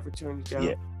show, never turn it down.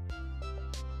 Yeah.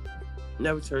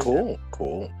 Never turn it down.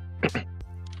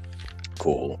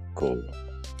 Cool.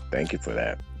 Thank you for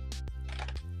that.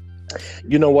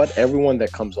 You know what? Everyone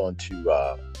that comes on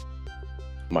to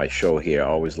my show here, I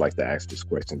always like to ask this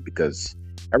question because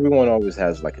everyone always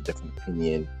has like a different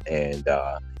opinion, and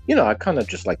I kind of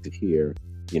just like to hear,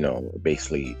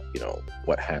 basically,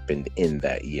 what happened in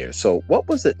that year. So what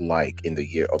was it like in the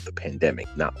year of the pandemic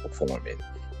not performing,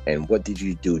 and what did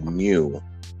you do new,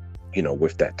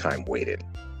 with that time waited?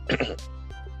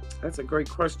 That's a great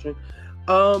question.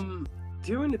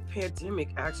 During the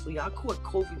pandemic, actually, I caught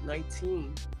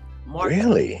COVID-19.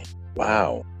 Really?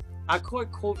 Wow. I caught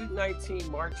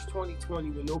COVID-19 March 2020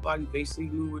 when nobody basically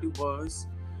knew what it was.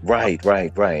 Right.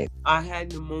 I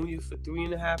had pneumonia for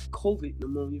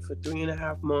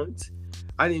 3.5 months.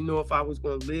 I didn't know if I was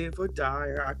going to live or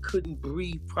die. I couldn't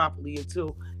breathe properly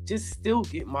until just still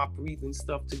get my breathing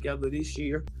stuff together this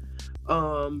year.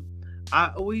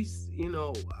 I always,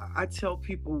 I tell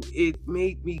people it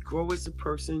made me grow as a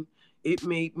person. It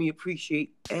made me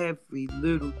appreciate every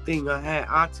little thing I had.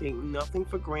 I take nothing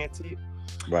for granted.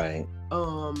 Right.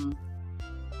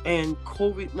 And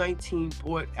COVID-19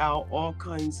 brought out all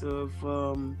kinds of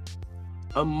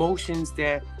emotions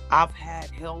that I've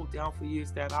had held down for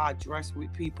years that I address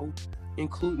with people,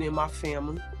 including in my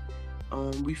family.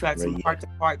 We've had some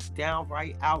heart-to-hearts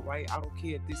outright. I don't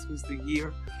care if this was the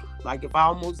year. Like if I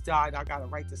almost died, I got a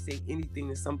right to say anything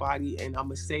to somebody, and I'm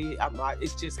gonna say it.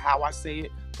 It's just how I say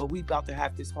it. But we about to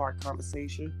have this hard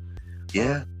conversation.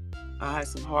 Yeah. I had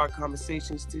some hard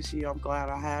conversations this year. I'm glad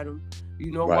I had them.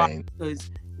 You know why?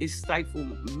 Because it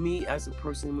stifled me as a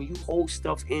person. When you hold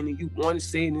stuff in and you want to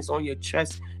say it and it's on your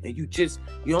chest, and you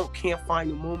can't find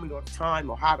the moment or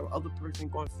time or how the other person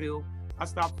gonna feel. I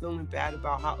stopped feeling bad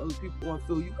about how other people gonna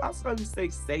feel. You got something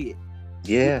to say it.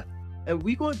 Yeah. and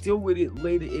we're gonna deal with it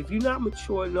later. If you're not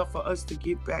mature enough for us to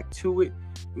get back to it,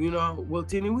 well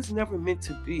then it was never meant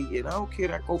to be. And I don't care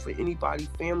that go for anybody,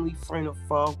 family, friend, or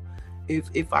foe.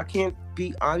 If I can't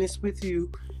be honest with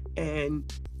you and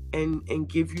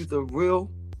give you the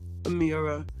real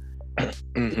Amirah,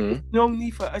 there's no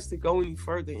need for us to go any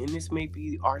further. And this may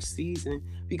be our season,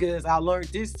 because I learned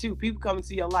this too. People come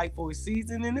into your life for a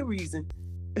season and a reason.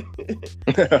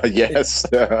 Yes.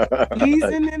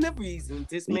 Season and a reason.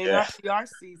 This may not be our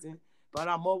season, but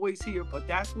I'm always here. But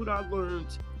that's what I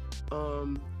learned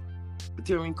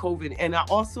during COVID. And I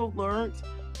also learned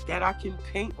that I can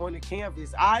paint on the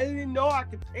canvas. I didn't know I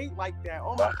could paint like that.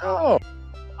 Oh my God.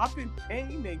 I've been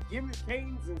painting and giving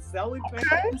paintings and selling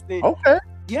paintings.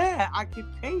 Yeah, I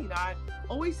can paint. I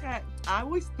always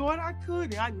thought I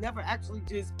could, and I never actually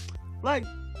just like,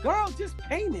 girl, just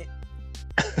paint it.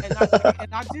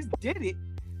 And I just did it.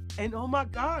 And oh my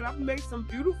God, I've made some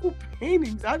beautiful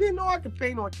paintings. I didn't know I could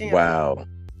paint on canvas.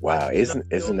 Wow.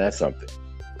 Isn't that something?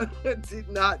 I did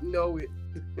not know it.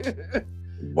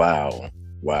 Wow.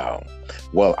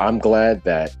 Well, I'm glad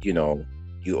that,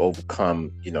 you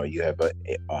overcome, you have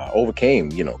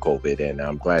overcame, COVID, and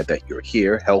I'm glad that you're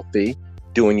here, healthy,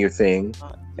 doing your thing,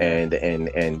 and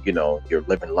you're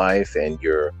living life, and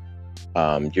you're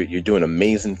doing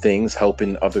amazing things,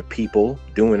 helping other people,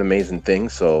 doing amazing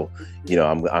things. So,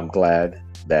 I'm glad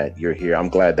that you're here. I'm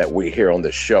glad that we're here on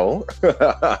the show.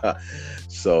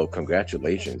 So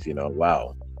congratulations,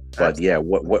 wow. But yeah,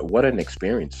 what an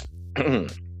experience.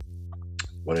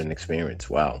 What an experience.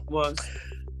 Wow. Was,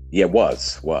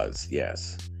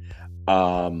 yes.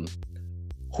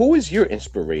 Who is your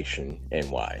inspiration and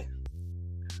why?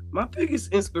 My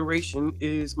biggest inspiration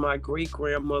is my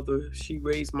great-grandmother. She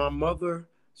raised my mother.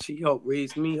 She helped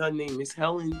raise me. Her name is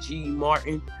Helen G.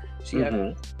 Martin. She had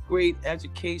a great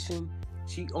education.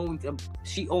 She owned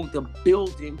a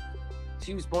building.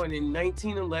 She was born in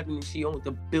 1911, and she owned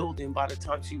the building by the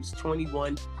time she was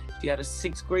 21. She had a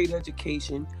 6th grade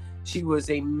education. She was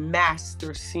a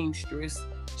master seamstress.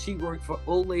 She worked for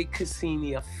Ole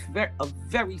Cassini, a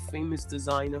very famous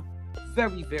designer,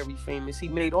 very, very famous. He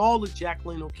made all of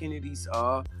Jacqueline O'Kennedy's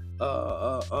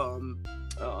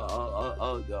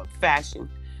fashion,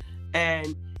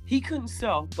 and he couldn't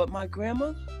sew. But my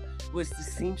grandma was the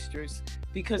seamstress,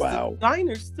 because the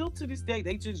designers still to this day,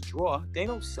 they just draw. They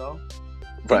don't sew.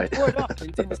 They draw it up,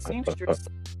 and then the seamstress,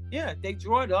 they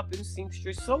draw it up, and the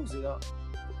seamstress sews it up.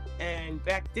 And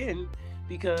back then,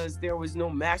 because there was no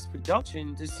mass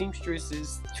production, the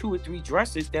seamstresses, 2 or 3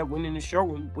 dresses that went in the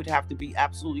showroom would have to be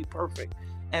absolutely perfect.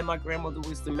 And my grandmother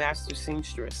was the master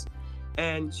seamstress.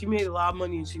 And she made a lot of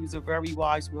money, and she was a very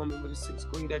wise woman with a 6th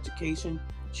grade education.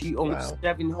 She owned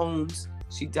 7 homes.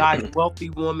 She died a wealthy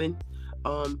woman.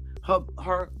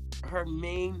 Her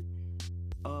main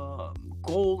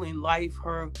goal in life,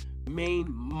 her main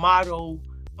motto,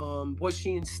 what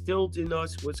she instilled in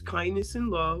us was kindness and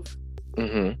love,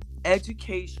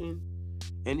 education,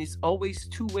 and it's always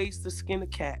 2 ways to skin a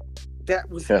cat. That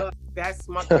was her. That's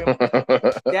my grandma.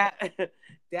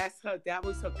 That's her. That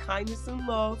was her kindness and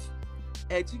love,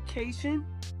 education,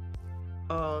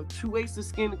 2 ways to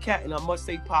skin a cat, and I must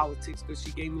say politics, because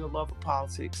she gave me a love of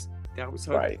politics. That was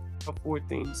her. Her 4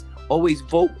 things. Always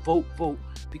vote,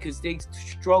 because they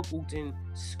struggled and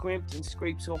scrimped and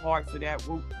scraped so hard for that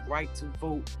right to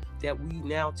vote that we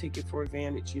now take it for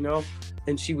advantage,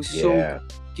 And she was so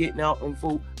getting out and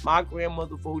vote. My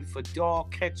grandmother voted for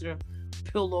dog catcher,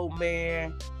 pillow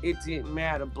man, it didn't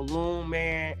matter, balloon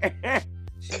man.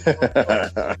 She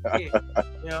gonna vote. You know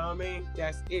what I mean?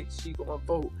 That's it. She gonna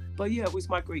vote. But yeah, it was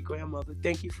my great grandmother.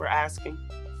 Thank you for asking.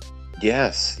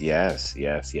 Yes.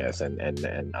 And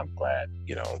I'm glad,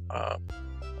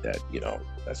 that,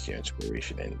 that's your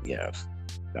inspiration. And yes,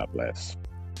 God bless.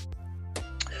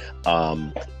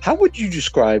 How would you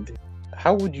describe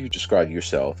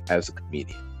yourself as a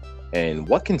comedian? And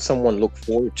what can someone look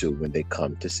forward to when they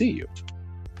come to see you?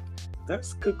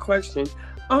 That's a good question.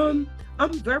 I'm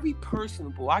very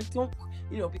personable. I don't,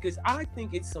 because I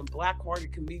think it's some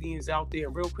black-hearted comedians out there. A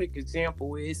real quick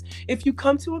example is, if you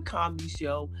come to a comedy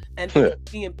show and the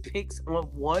comedian picks on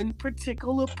one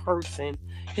particular person,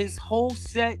 his whole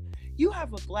set, you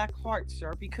have a black heart,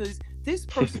 sir, because this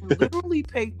person literally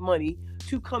paid money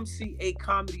to come see a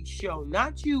comedy show,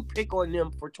 not you pick on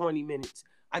them for 20 minutes.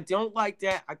 I don't like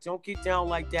that. I don't get down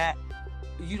like that.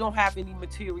 You don't have any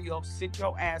material. Sit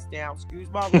your ass down. Excuse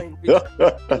my language.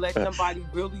 Let somebody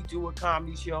really do a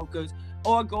comedy show,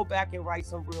 or go back and write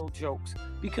some real jokes,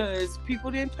 because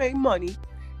people didn't pay money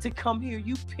to come here.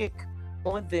 You pick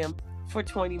on them for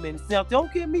 20 minutes. Now,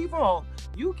 don't get me wrong.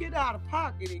 You get out of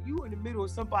pocket and you in the middle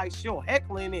of somebody's show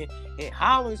heckling and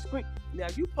hollering, screaming. Now,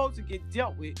 you supposed to get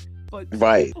dealt with. But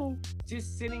people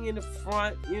just sitting in the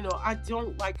front, I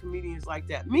don't like comedians like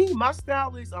that. Me, my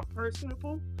style is I'm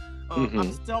personable.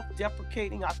 I'm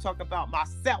self-deprecating. I talk about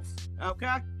myself.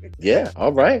 Okay? Yeah,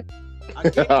 all right. I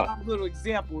gave you a little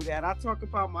example of that. I talk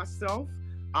about myself.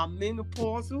 I'm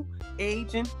menopausal,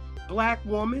 aging, Black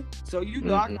woman. So, I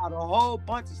got a whole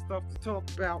bunch of stuff to talk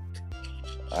about.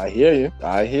 I hear you.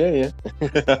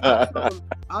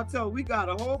 I'll tell you, we got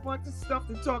a whole bunch of stuff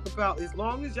to talk about. As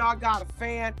long as y'all got a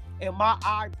fan and my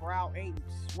eyebrow ain't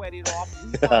sweated off,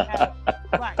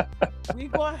 we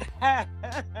about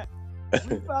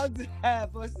to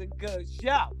have us a good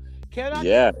show. Can I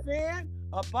get a fan?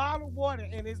 A bottle of water,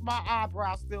 and is my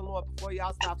eyebrow still on before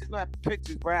y'all stop snapping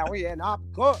pictures around here, and I'm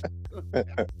good.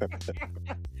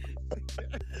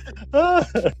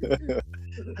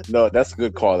 No, that's a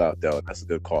good call out, though. That's a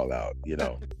good call out,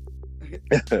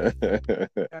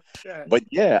 But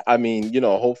yeah, I mean,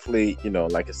 hopefully,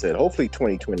 like I said, hopefully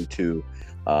 2022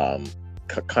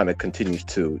 kind of continues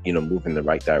to, move in the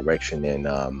right direction.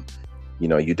 And,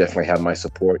 you definitely have my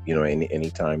support,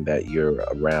 anytime that you're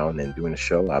around and doing a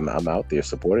show, I'm out there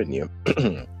supporting you.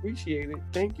 Appreciate it.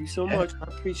 Thank you so much. I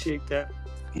appreciate that.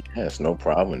 Yes, no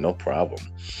problem.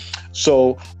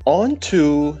 So on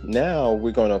to now,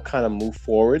 we're going to kind of move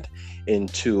forward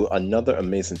into another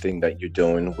amazing thing that you're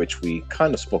doing, which we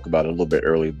kind of spoke about a little bit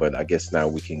earlier, but I guess now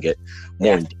we can get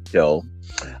more in detail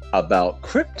about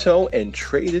crypto and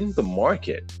trading the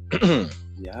market.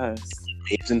 Yes.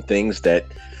 Amazing things that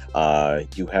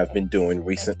you have been doing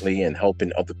recently and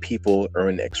helping other people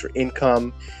earn extra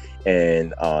income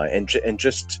and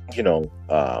just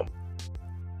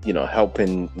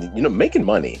helping, making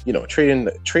money, trading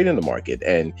the market.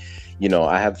 And,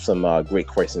 I have some great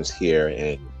questions here,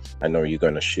 and I know you're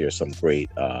going to share some great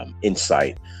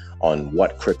insight on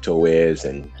what crypto is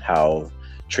and how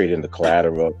trading the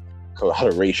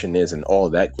collateration is and all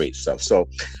that great stuff. So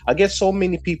I guess so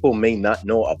many people may not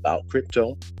know about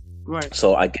crypto. Right.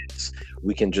 So I guess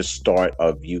we can just start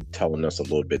of you telling us a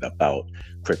little bit about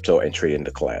crypto and trading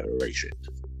the collateration.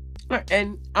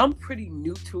 And I'm pretty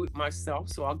new to it myself,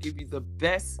 so I'll give you the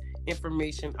best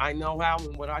information I know how.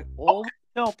 And what I always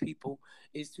tell people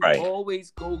is to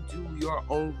always go do your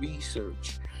own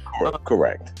research.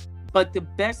 Correct. But the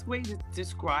best way to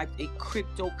describe a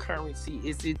cryptocurrency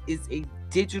is it is a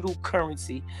digital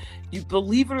currency. You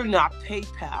believe it or not,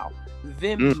 PayPal,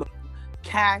 Venmo,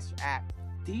 Cash App,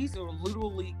 these are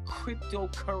literally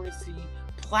cryptocurrency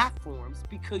platforms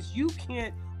because you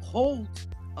can't hold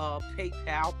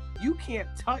PayPal, you can't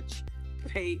touch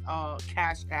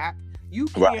Cash App, you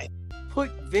can't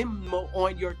put Venmo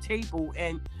on your table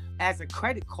and as a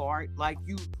credit card, like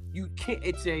you can't.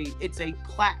 It's a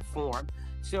platform.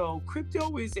 So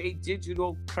crypto is a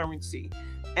digital currency,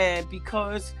 and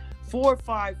because 4 or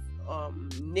 5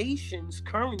 nations'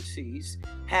 currencies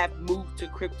have moved to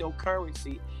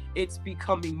cryptocurrency, it's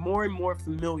becoming more and more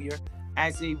familiar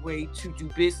as a way to do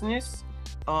business,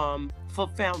 for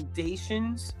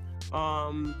foundations,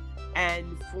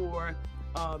 and for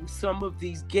some of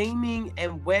these gaming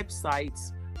and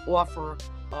websites offer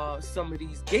some of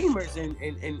these gamers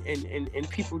and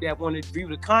people that want to view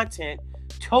the content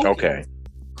tokens,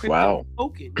 crypto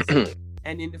tokens.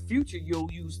 And in the future,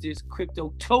 you'll use this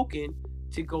crypto token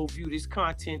to go view this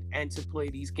content and to play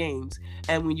these games.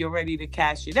 And when you're ready to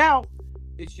cash it out,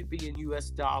 it should be in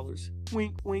US dollars.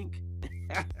 Wink, wink.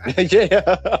 Yeah.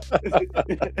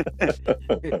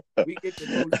 We get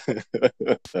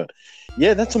the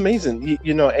Yeah, that's amazing.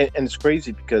 And it's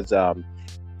crazy because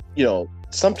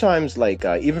sometimes, like,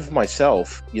 even for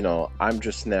myself, I'm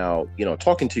just now,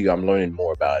 talking to you, I'm learning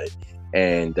more about it.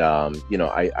 And,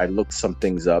 I looked some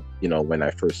things up, when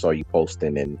I first saw you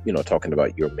posting and, talking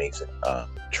about your amazing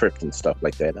trip and stuff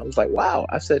like that. And I was like, wow.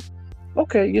 I said,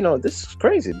 okay, this is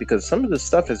crazy because some of this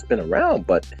stuff has been around,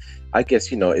 but I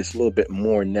guess, it's a little bit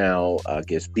more now, I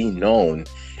guess, being known.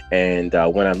 And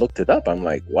when I looked it up, I'm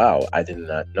like, wow, I did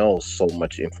not know so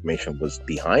much information was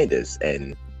behind this.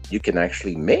 And you can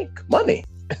actually make money.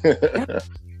 Yeah,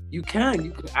 you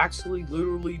can actually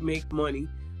literally make money.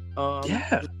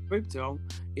 With crypto.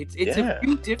 It's a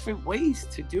few different ways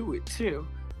to do it too.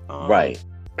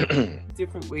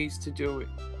 Different ways to do it.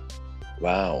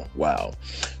 Wow.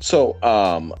 So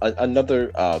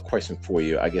another question for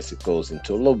you, I guess it goes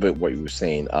into a little bit what you were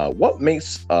saying. What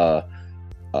makes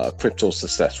crypto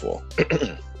successful?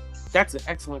 That's an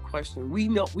excellent question.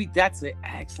 That's an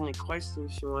excellent question,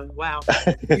 Sean. Wow.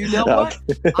 You know what?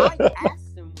 I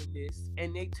asked him someone this,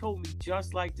 and they told me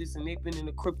just like this, and they've been in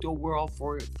the crypto world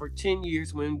for 10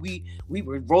 years. When we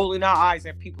were rolling our eyes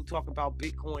at people talk about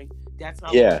Bitcoin, that's how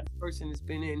long this person has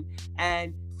been in.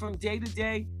 And from day to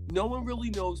day, no one really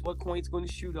knows what coin's going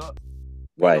to shoot up.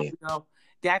 Right.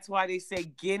 That's why they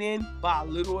say get in, buy a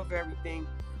little of everything.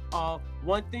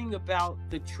 One thing about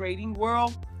the trading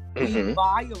world, we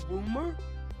buy a rumor.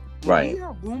 When you hear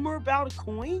a rumor about a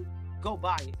coin, go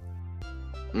buy it.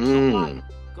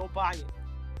 Go buy it.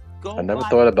 I never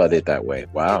thought about it that way.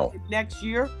 Wow. And next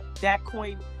year, that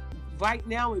coin, right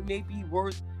now, it may be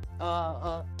worth,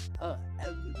 the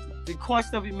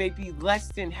cost of it may be less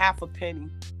than half a penny,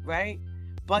 right?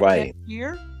 But next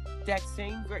year, that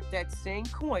same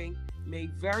coin may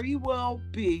very well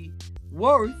be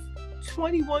worth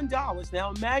 $21.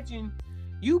 Now imagine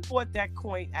you bought that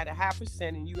coin at a half a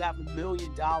cent and you have $1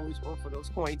 million worth of those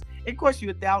coins. It costs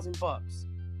you $1,000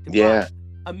 to buy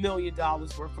 $1 million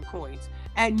worth of coins.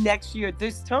 And next year,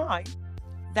 this time,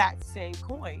 that same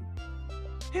coin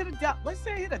let's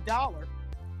say it hit $1.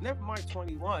 Never mind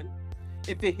 21.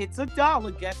 If it hits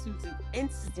 $1, guess who's an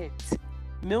instant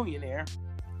millionaire?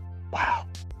 Wow.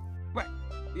 Right.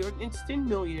 You're an instant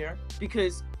millionaire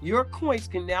because your coins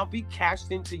can now be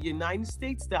cashed into United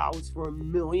States dollars for $1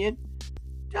 million.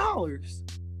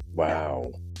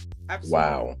 Wow. Absolutely.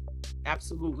 Wow.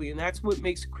 Absolutely. And that's what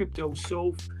makes crypto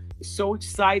so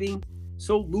exciting,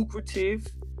 so lucrative.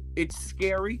 It's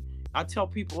scary. I tell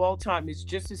people all the time, it's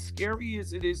just as scary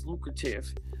as it is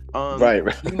lucrative. Right.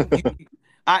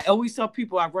 I always tell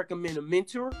people I recommend a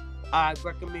mentor. I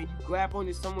recommend you grab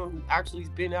onto someone who actually has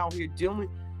been out here dealing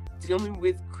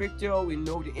with crypto and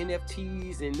know the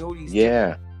NFTs and know these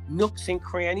nooks and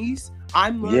crannies.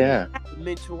 I'm learning as a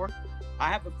mentor. I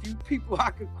have a few people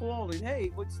I could call and,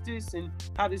 hey, what's this and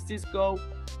how does this go?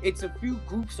 It's a few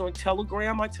groups on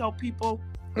Telegram I tell people.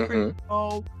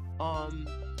 Crypto.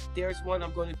 There's one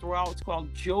I'm going to throw out. It's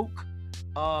called Joke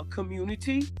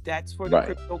Community. That's for the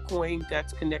crypto coin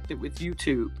that's connected with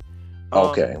YouTube.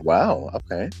 Okay. Wow.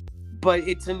 Okay. But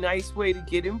it's a nice way to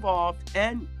get involved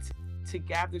and to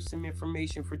gather some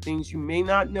information for things you may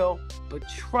not know. But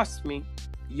trust me,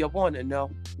 you want to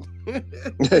know. You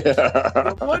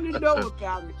want to know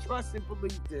about it. Trust and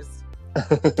believe this.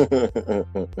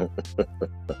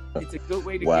 It's a good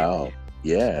way to get there.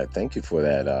 Yeah, thank you for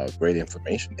that great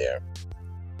information there.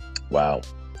 Wow.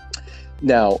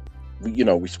 Now,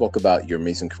 we spoke about your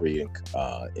amazing career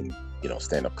in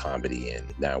stand-up comedy,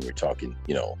 and now we're talking,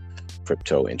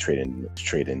 crypto and trading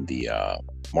the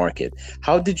market.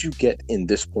 How did you get in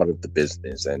this part of the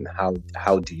business, and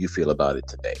how do you feel about it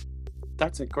today?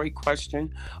 That's a great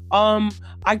question.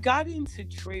 I got into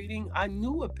trading. I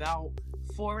knew about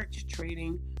Forex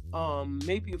trading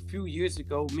maybe a few years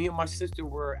ago. Me and my sister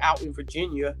were out in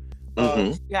Virginia.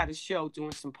 She had a show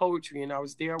doing some poetry, and I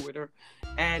was there with her.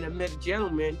 And I met a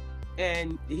gentleman,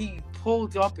 and he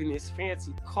pulled up in his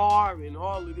fancy car and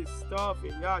all of this stuff.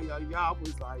 And I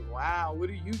was like, wow, what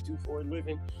do you do for a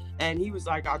living? And he was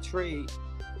like, I trade.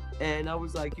 And I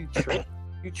was like, you trade?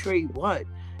 You trade what?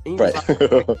 And he was like,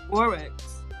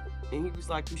 Forex. And he was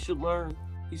like, you should learn.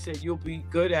 He said, you'll be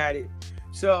good at it.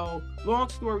 So, long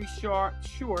story short,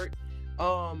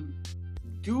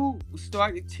 dude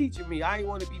started teaching me. I didn't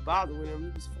want to be bothered with him.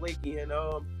 He was flaky, and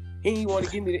he didn't want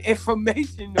to give me the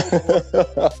information no more.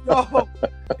 So,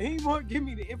 he didn't want to give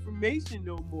me the information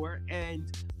no more. And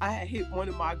I had hit one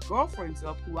of my girlfriends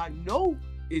up who I know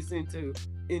is into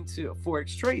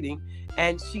Forex trading,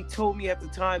 and she told me at the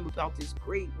time about this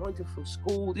great, wonderful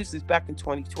school. This is back in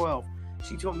 2012.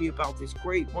 She told me about this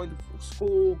great, wonderful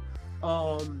school.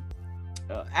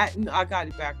 I got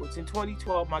it backwards. In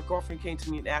 2012, my girlfriend came to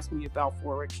me and asked me about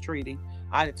Forex trading.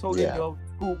 I had told her no,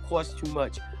 school cost too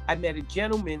much. I met a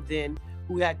gentleman then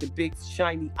who had the big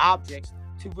shiny objects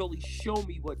to really show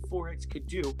me what Forex could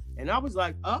do. And I was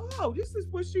like, oh, this is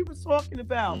what she was talking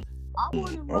about. I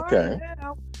want to learn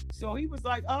now. So he was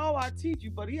like, oh, I'll teach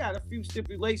you. But he had a few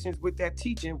stipulations with that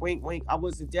teaching. Wink, wink. I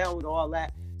wasn't down with all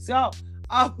that. So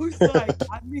I was like,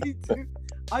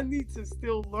 I need to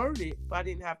still learn it, but I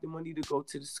didn't have the money to go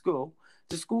to the school.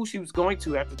 The school she was going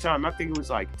to at the time, I think it was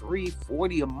like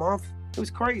 $340 a month. It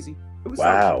was crazy. It was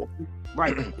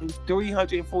right. It was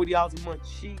 $340 a month.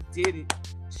 She did it.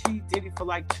 She did it for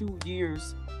like 2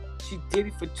 years. She did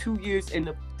it for 2 years,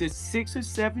 and the 6 or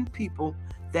 7 people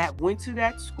that went to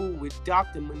that school with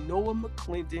Dr. Manoa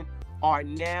McClendon are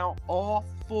now all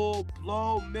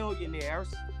full-blown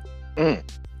millionaires. Amazing.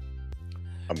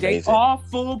 They all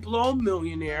full-blown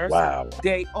millionaires. Wow.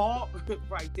 They all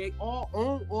They all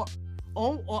own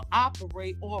or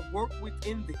operate or work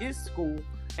within his school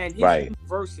and his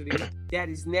university that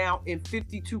is now in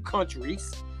 52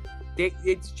 countries.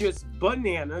 It's just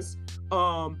bananas.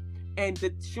 And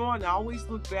Sean, I always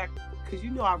look back because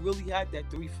I really had that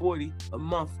 340 a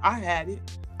month. I had it.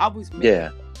 I was making.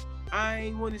 Yeah. I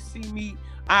ain't want to see me.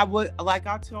 I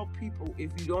tell people,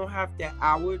 if you don't have that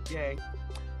hour a day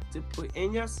to put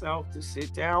in yourself to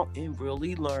sit down and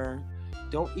really learn,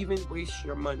 don't even waste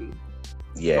your money.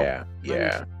 Yeah.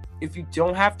 Yeah. If you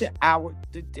don't have the hour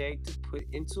a day to put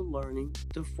into learning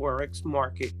the Forex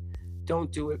market,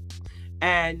 don't do it.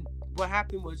 And what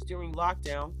happened was, during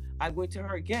lockdown, I went to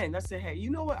her again. I said, hey, you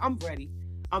know what? I'm ready.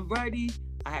 I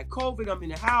had COVID. I'm in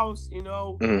the house,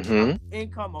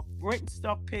 income, rent and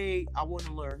stuff paid. I want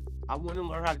to learn. I want to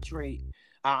learn how to trade.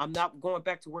 I'm not going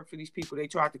back to work for these people. They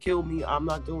tried to kill me. I'm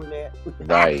not doing that.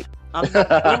 Right. I'm not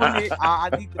doing it. I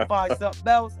need to find something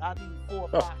else. I need 4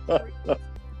 or 5 trades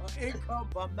of income,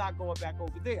 but I'm not going back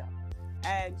over there.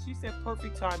 And she said,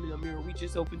 perfect timing, Amirah. We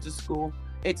just opened a school.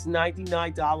 It's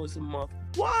 $99 a month.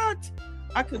 What?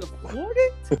 I could afford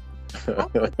it? Oh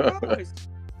my gosh.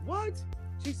 What?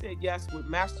 She said, yes, with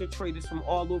master traders from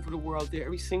all over the world.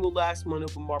 Every single last one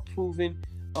of them are proven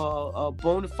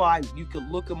bona fide. You could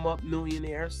look them up,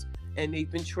 millionaires, and they've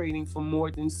been trading for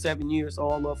more than 7 years,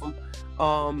 all of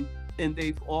them. And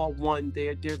they've all won.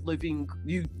 They're living.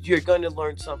 You're gonna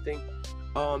learn something.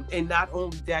 And not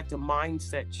only that, the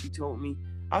mindset, she told me.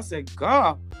 I said,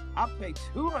 girl, I'll pay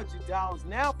 $200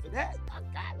 now for that.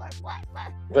 God, like, what?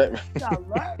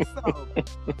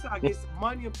 I'm trying to get some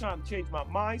money. I'm trying to change my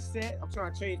mindset. I'm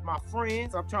trying to change my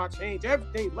friends. I'm trying to change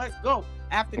everything. Let's go.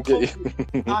 After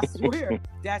COVID, I swear,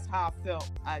 that's how I felt.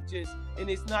 And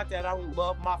it's not that I don't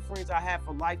love my friends I have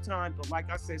for lifetime, but like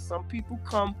I said, some people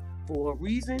come for a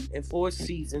reason and for a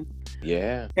season.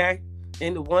 Yeah. Okay?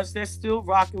 And the ones that's still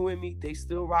rocking with me, they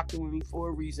still rocking with me for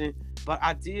a reason. But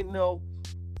I did know,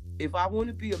 if I want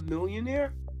to be a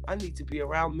millionaire, I need to be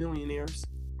around millionaires.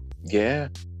 Yeah.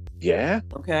 Yeah.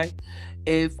 Okay.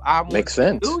 If I want Makes to be a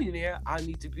sense. billionaire, I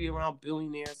need to be around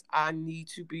billionaires. I need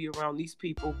to be around these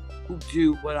people who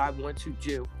do what I want to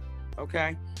do.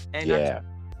 Okay. And Yeah.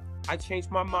 I changed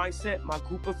my mindset, my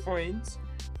group of friends,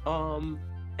 and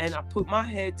I put my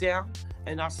head down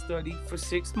and I studied for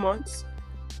 6 months,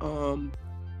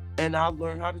 and I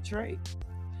learned how to trade.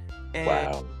 And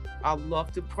Wow. I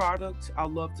love the product. I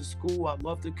love the school. I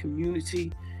love the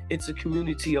community. It's a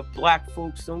community of Black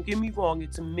folks. Don't get me wrong.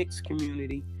 It's a mixed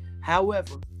community.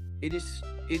 However, it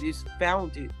is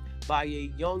founded by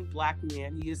a young Black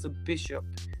man. He is a bishop.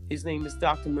 His name is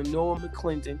Dr. Manoah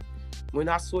McClendon. When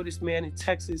I saw this man in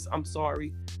Texas, I'm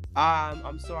sorry.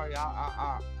 I'm sorry.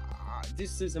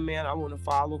 This is a man I want to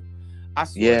follow. I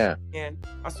saw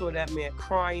that man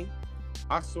crying.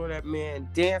 I saw that man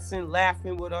dancing,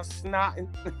 laughing with us, snotting.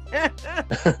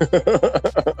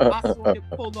 I saw him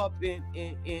pull up in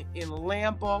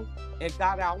Lambo and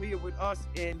got out here with us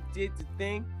and did the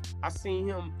thing. I seen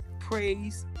him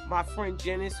praise my friend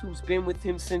Janice, who's been with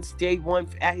him since day one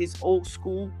at his old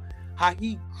school. How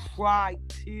he cried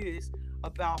tears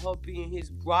about her being his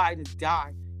bride or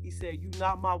die. He said, "You're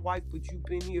not my wife, but you've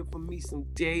been here for me from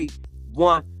day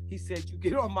one." He said, "You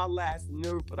get on my last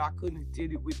nerve, but I couldn't have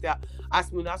did it without."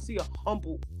 When I see a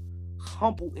humble,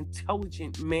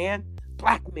 intelligent man,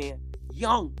 Black man,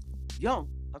 young.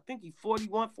 I think he's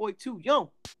 41, 42, young.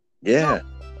 Yeah.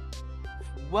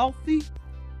 Young, wealthy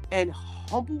and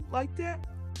humble like that.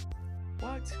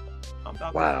 What? I'm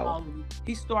about to follow you.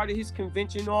 He started his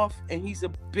convention off, and he's a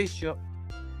bishop.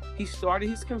 He started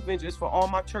his convention. It's for all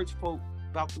my church folk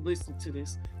about to listen to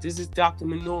this. This is Dr.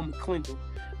 Manoah McClendon.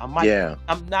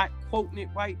 I'm not quoting it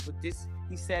right, but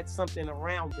he said something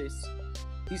around this.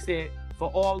 He said, for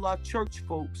all our church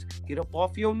folks, get up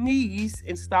off your knees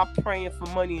and stop praying for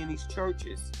money in these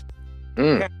churches.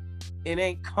 Okay? It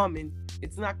ain't coming.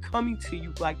 It's not coming to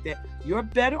you like that. You're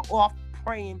better off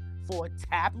praying for a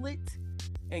tablet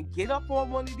and get up on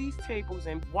one of these tables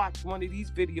and watch one of these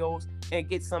videos and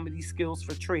get some of these skills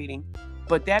for trading.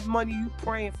 But that money you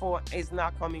praying for is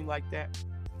not coming like that.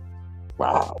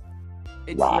 Wow.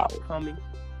 It's not coming.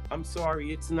 I'm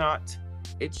sorry, it's not.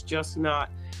 It's just not.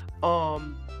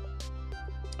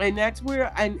 And that's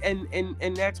where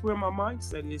and that's where my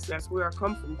mindset is. That's where I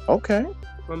come from. Okay.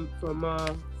 From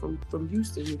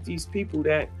Houston, with these people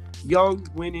that young,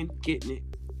 winning, getting it.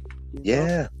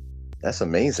 Yeah. That's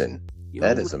amazing.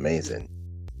 That is amazing.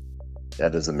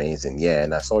 That is amazing. Yeah,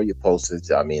 and I saw your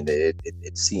posted. I mean, it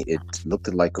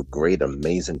looked like a great,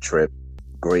 amazing trip.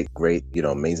 Great,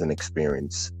 amazing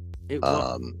experience.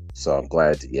 So I'm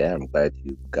glad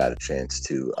you got a chance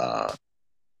to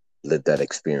live that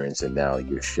experience, and now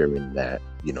you're sharing that,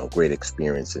 great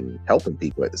experience and helping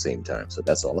people at the same time. So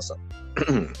that's awesome.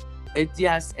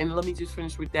 Yes, and let me just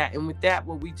finish with that. And with that,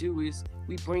 what we do is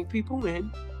we bring people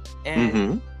in, and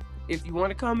Mm-hmm. if you want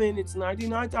to come in, it's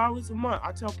 $99 a month.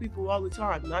 I tell people all the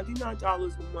time,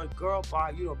 $99 a month. Girl,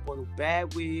 buy you bought a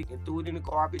bad wig and threw it in the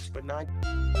garbage for $9.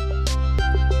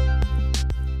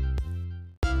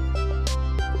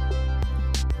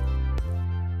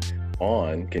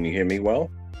 Can you hear me well?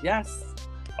 Yes.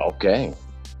 Okay.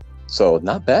 So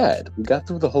not bad. We got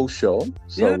through the whole show.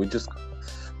 So Yeah. we just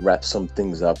wrapped some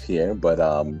things up here. But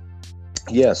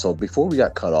yeah, so before we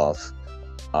got cut off,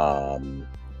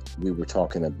 we were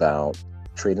talking about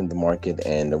trading the market,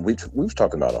 and we was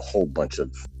talking about a whole bunch of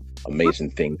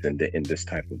amazing things in this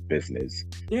type of business.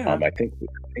 Yeah. I think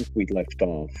we left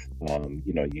off.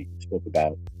 You spoke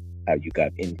about how you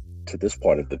got into this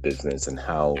part of the business and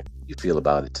how you feel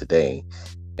about it today,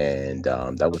 and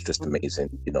that was just amazing.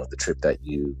 The trip that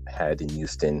you had in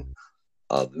Houston,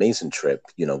 amazing trip.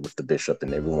 With the bishop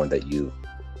and everyone that you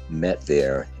met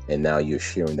there, and now you're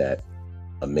sharing that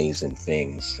amazing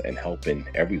things and helping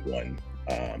everyone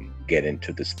get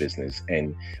into this business.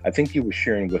 And I think you were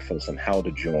sharing with us on how to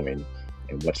join and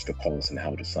what's the cost and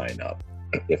how to sign up.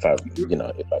 If I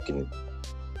can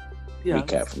Yeah.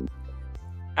 recap from.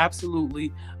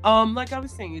 Absolutely. Like I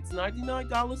was saying, it's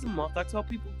 $99 a month. I tell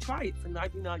people try it for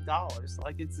 $99.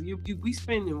 Like we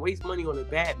spend and waste money on a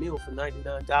bad meal for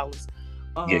 $99.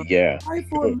 Yeah. Try it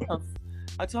for a month.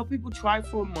 I tell people try it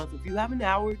for a month. If you have an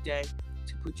hour a day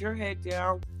to put your head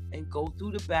down and go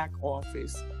through the back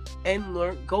office and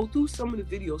go through some of the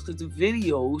videos, because the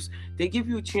videos, they give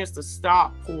you a chance to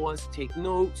stop, pause, take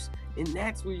notes, and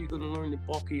that's where you're going to learn the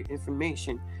bulk of your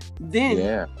information.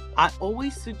 Then I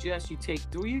always suggest you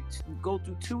go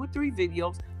through 2 or 3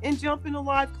 videos and jump in a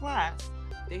live class.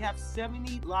 They have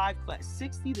 60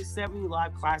 to 70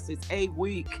 live classes a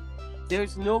week.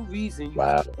 There's no reason you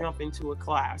can't jump into a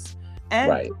class.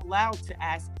 And you're allowed to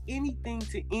ask anything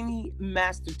to any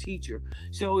master teacher.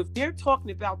 So if they're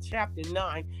talking about chapter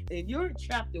 9 and you're in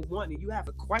chapter 1 and you have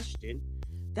a question,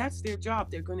 that's their job.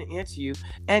 They're going to answer you.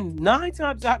 And 9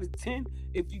 times out of 10,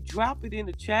 if you drop it in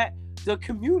the chat, the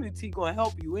community going to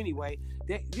help you anyway.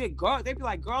 They be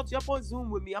like, girl, jump on Zoom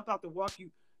with me. I'm about to walk you,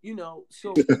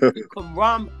 so come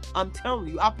run. I'm telling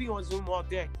you, I'll be on Zoom all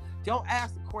day. Don't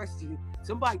ask the question.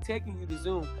 Somebody taking you to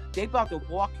Zoom, they about to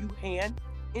walk you hand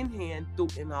in hand through,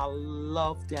 and I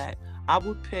love that. I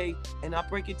would pay, and I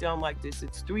break it down like this.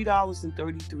 It's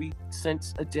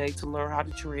 $3.33 a day to learn how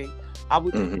to trade. I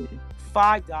would pay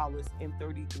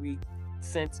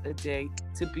 $5.33 a day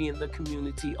to be in the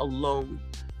community alone,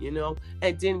 and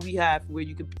then we have where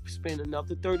you can spend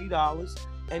another $30,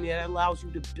 and it allows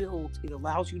you to build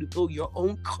your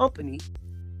own company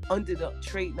under the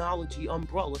Tradenology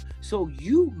umbrella. So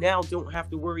you now don't have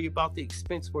to worry about the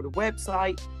expense for the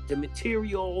website, the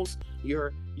materials,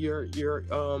 your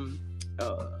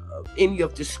any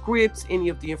of the scripts, any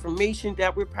of the information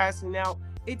that we're passing out.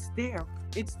 It's there.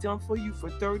 It's done for you for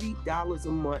 $30 a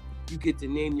month. You get to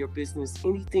name your business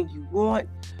anything you want.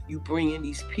 You bring in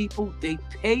these people. They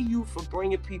pay you for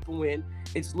bringing people in.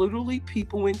 It's literally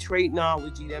people in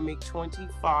Tradenology that make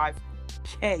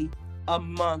 $25K a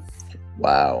month.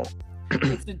 Wow.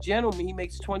 It's a gentleman. He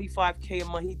makes $25K a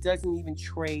month. He doesn't even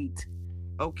trade.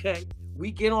 Okay?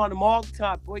 We get on him all the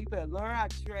time. Boy, you better learn how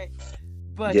to trade.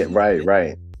 But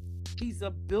right. He's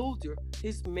a builder.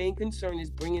 His main concern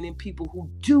is bringing in people who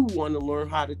do want to learn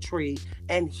how to trade.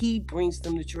 And he brings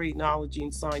them to Tradenology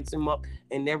and signs them up.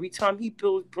 And every time he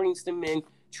brings them in,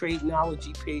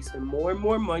 Tradenology pays him more and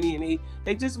more money. And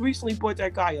they just recently bought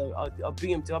that guy a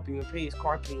BMW and pay his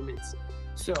car payments.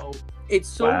 So it's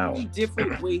so many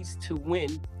different ways to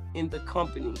win in the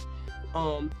company.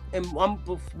 And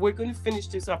we're going to finish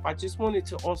this up. I just wanted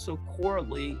to also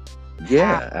correlate.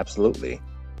 Yeah, absolutely.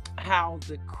 How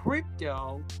the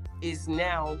crypto is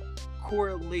now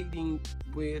correlating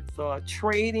with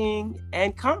trading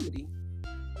and comedy.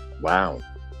 Wow.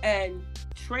 And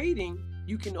trading,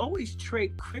 you can always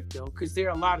trade crypto because there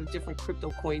are a lot of different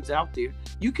crypto coins out there.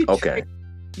 You can trade.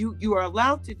 You are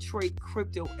allowed to trade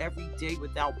crypto every day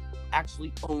without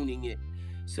actually owning it.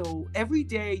 So every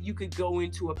day you could go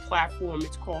into a platform.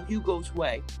 It's called Hugo's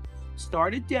Way.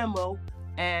 Start a demo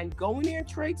and go in there and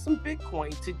trade some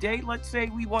Bitcoin. Today, let's say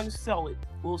we want to sell it.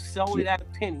 We'll sell it at a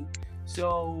penny.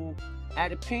 So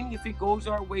at a penny, if it goes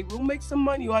our way, we'll make some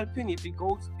money on a penny.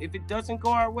 If it doesn't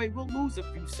go our way, we'll lose a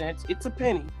few cents. It's a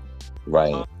penny.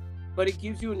 Right. But it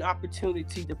gives you an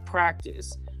opportunity to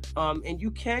practice. And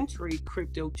you can trade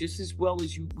crypto just as well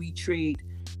as we trade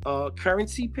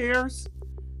currency pairs.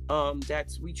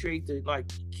 We trade the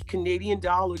Canadian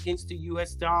dollar against the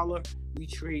US dollar. We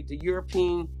trade the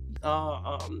European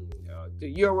the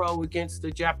euro against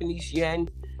the Japanese yen.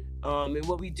 And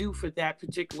what we do for that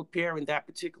particular pair and that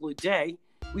particular day,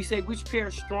 we say which pair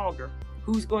is stronger,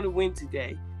 who's going to win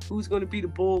today, who's going to be the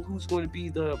bull, who's going to be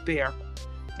the bear.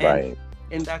 Right.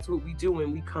 And that's what we do,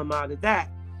 and we come out of that.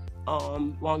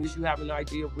 Long as you have an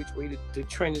idea of which way the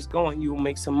trend is going, you will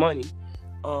make some money.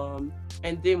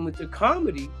 And then with the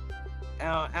comedy,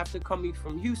 after coming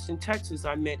from Houston, Texas,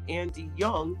 I met Andy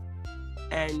Young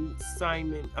and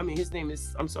Simon. His name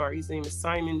is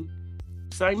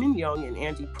Simon Young and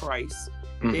Andy Price.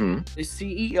 Mm-hmm. The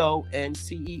CEO and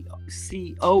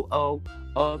COO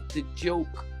of the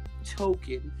Joke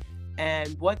Token.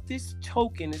 And what this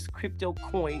token, this crypto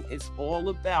coin, is all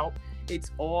about.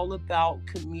 It's all about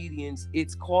comedians.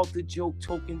 It's called the Joke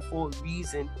Token for a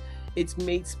reason. It's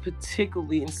made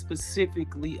particularly and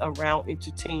specifically around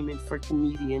entertainment for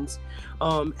comedians.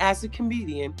 As a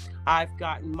comedian, I've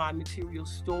gotten my material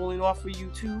stolen off of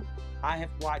YouTube. I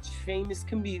have watched famous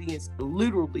comedians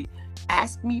literally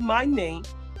ask me my name,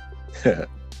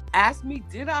 ask me,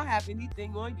 did I have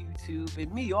anything on YouTube?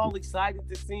 And me all excited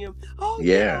to see him. Oh,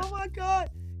 yeah, oh my God.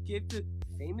 Give the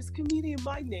famous comedian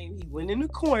my name. He went in the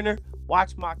corner,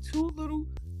 watched my two little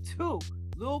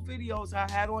videos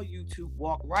I had on YouTube,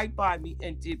 walked right by me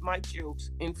and did my jokes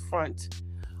in front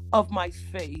of my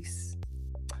face.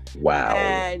 Wow.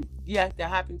 And yeah, that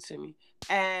happened to me.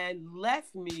 And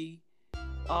left me,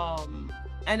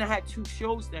 and I had 2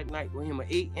 shows that night with him, an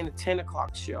 8 and a 10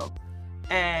 o'clock show.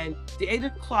 And the 8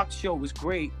 o'clock show was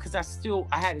great because I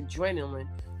had adrenaline.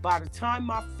 By the time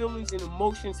my feelings and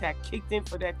emotions had kicked in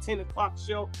for that 10 o'clock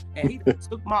show, and he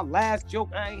took my last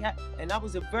joke and I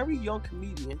was a very young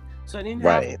comedian, so I didn't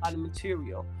have a lot of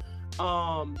material.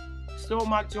 Stole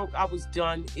my joke, I was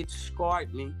done. It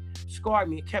scarred me.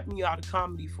 It kept me out of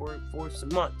comedy for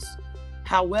some months.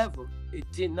 However, it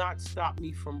did not stop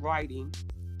me from writing.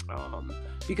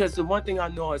 Because the one thing I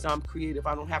know is I'm creative.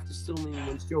 I don't have to steal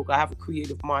anyone's joke. I have a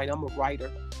creative mind. I'm a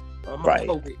writer. I'm a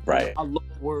poet. Right. I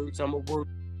love words. I'm a word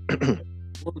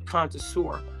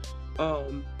connoisseur.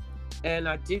 And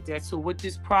I did that. So what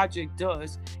this project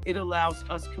does, it allows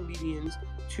us comedians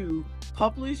to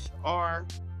publish our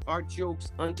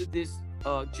jokes under this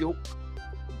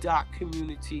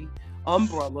joke.community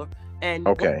umbrella. And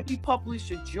when we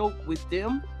publish a joke with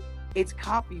them, it's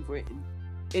copywritten.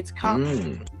 It's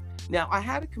copywritten. Now, I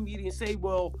had a comedian say,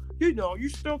 well, you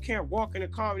still can't walk in a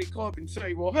comedy club and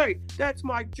say, well, hey, that's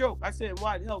my joke. I said,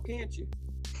 why the hell can't you?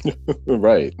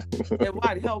 Right. And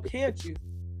why the hell can't you?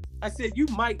 I said, you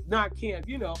might not can't.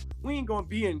 We ain't going to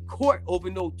be in court over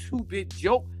no 2-bit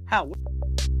joke. How?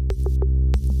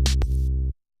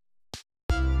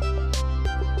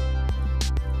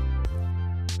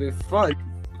 It's fun.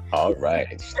 All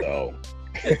right. So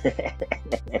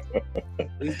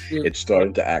it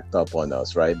started to act up on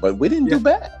us, right? But we didn't do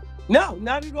bad. No,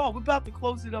 not at all. We're about to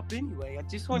close it up anyway. I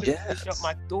just wanted to finish up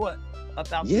my thought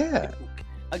about the joke.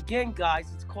 Again,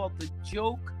 guys, it's called the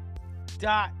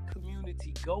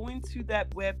joke.community. Go into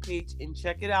that webpage and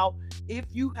check it out. If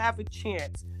you have a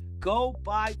chance, go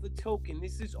buy the token.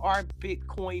 This is our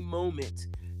Bitcoin moment.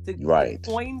 The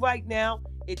coin right now,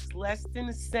 it's less than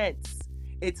a cent.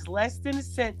 It's less than a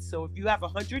cent. So if you have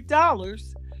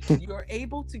 $100, you're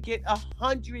able to get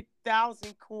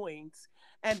 100,000 coins.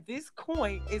 And this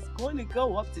coin is going to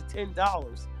go up to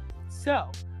 $10.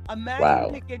 So imagine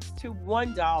when it gets to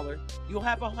 $1, you'll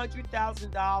have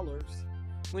 $100,000.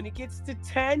 When it gets to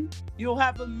 10, you'll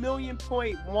have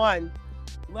 1,000,000.1.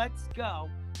 Let's go.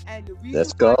 And the reason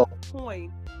why the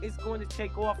coin is going to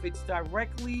take off, it's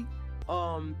directly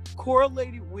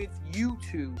correlated with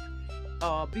YouTube.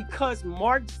 Because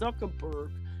Mark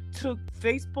Zuckerberg took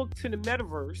Facebook to the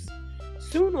metaverse.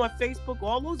 Soon on Facebook,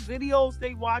 all those videos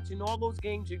they watch and all those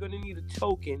games, you're going to need a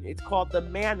token. It's called the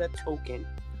Mana token.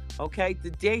 Okay?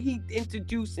 The day he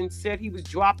introduced and said he was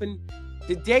dropping,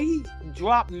 the day he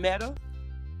dropped Meta,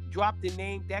 dropped the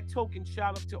name, that token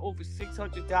shot up to over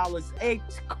 $600 a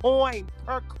coin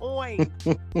per coin.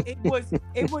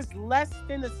 It was less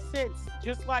than a cent,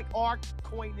 just like our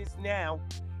coin is now.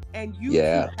 And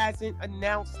YouTube hasn't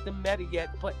announced the Meta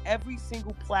yet, but every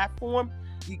single platform,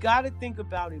 you got to think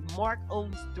about it. Mark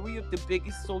owns 3 of the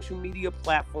biggest social media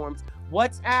platforms: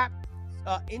 WhatsApp,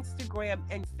 Instagram,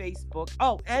 and Facebook.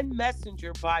 Oh, and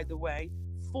Messenger, by the way.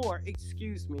 4,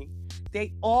 excuse me.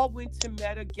 They all went to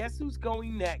Meta. Guess who's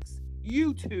going next?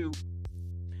 YouTube.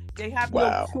 They have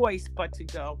no choice but to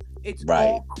go. It's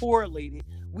all correlated.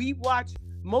 We watch,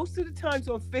 most of the times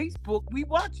on Facebook, we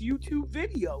watch YouTube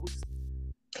videos.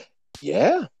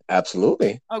 Yeah,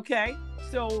 absolutely. Okay,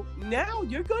 so now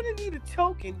you're going to need a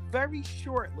token very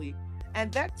shortly.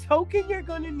 And that token you're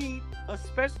going to need,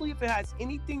 especially if it has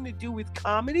anything to do with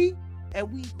comedy,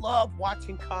 and we love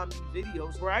watching comedy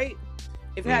videos, right?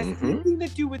 If it has Mm-hmm. anything to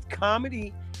do with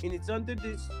comedy and it's under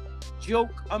this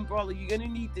joke umbrella, you're gonna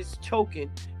need this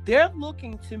token. They're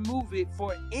looking to move it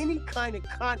for any kind of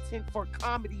content for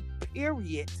comedy,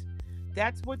 period.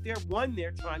 That's what they're trying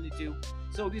to do.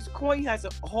 So this coin has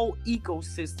a whole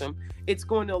ecosystem. It's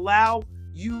going to allow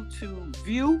you to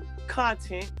view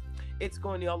content. It's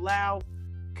going to allow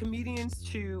comedians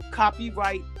to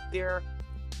copyright their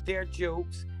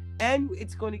jokes, and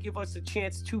it's going to give us a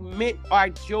chance to mint our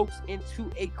jokes into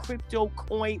a crypto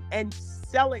coin and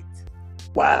sell it.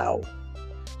 Wow.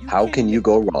 How can you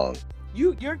go wrong?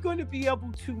 You're going to be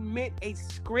able to mint a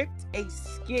script, a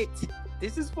skit.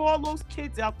 This is for all those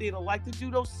kids out there that like to do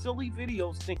those silly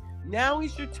videos thing. Now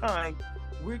is your time.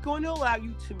 We're going to allow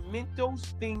you to mint those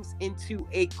things into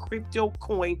a crypto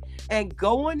coin and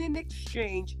go on an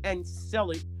exchange and sell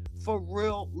it for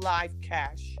real live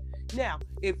cash. Now,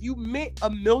 if you mint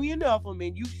 1 million of them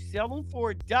and you sell them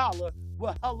for $1,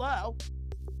 well, hello.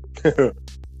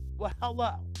 Well,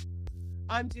 hello.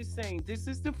 I'm just saying, this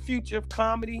is the future of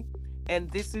comedy, and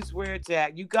this is where it's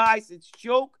at. You guys, it's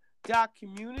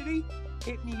joke.community.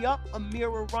 Hit me up,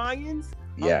 Amirah Ryans.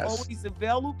 Yes. I'm always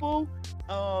available.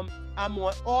 I'm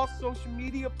on all social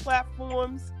media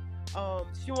platforms.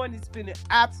 Sean, it's been an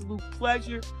absolute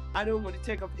pleasure. I don't want to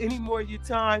take up any more of your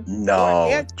time.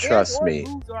 No, trust me.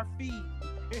 Lose our feed.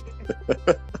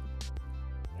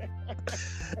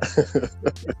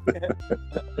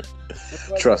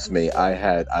 Trust me,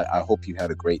 I hope you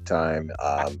had a great time.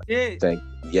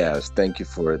 Thank you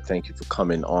for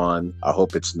coming on. I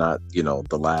hope it's not,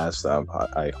 the last.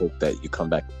 I hope that you come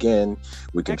back again.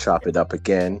 We can chop it up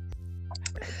again.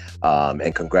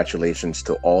 And congratulations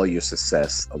to all your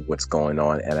success of what's going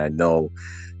on. And I know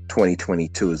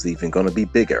 2022 is even going to be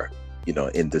bigger,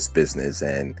 in this business.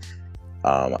 And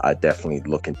I definitely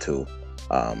look into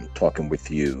talking with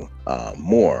you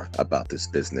more about this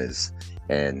business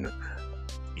and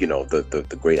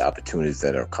the great opportunities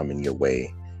that are coming your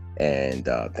way. And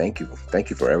thank you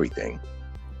for everything.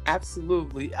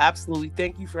 Absolutely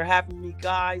thank you for having me,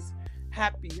 guys.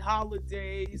 Happy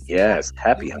holidays. Yes,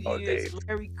 happy New holidays. Year's,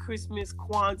 Merry Christmas,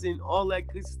 Kwanzaa, and all that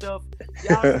good stuff.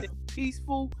 Y'all stay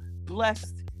peaceful,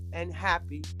 blessed, and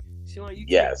happy. Sean,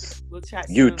 yes. We'll chat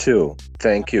you soon. too.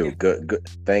 Thank you. Good.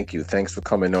 Thank you. Thanks for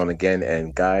coming on again.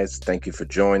 And guys, thank you for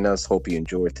joining us. Hope you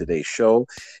enjoyed today's show.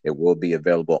 It will be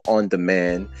available on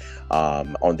demand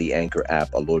on the Anchor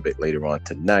app a little bit later on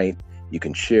tonight. You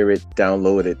can share it,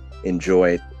 download it,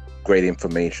 enjoy it. Great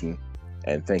information.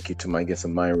 And thank you to my guest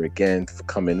Amirah again for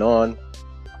coming on.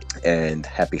 And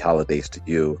happy holidays to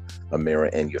you, Amirah,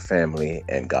 and your family.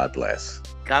 And God bless.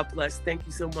 God bless. Thank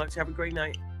you so much. Have a great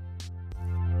night.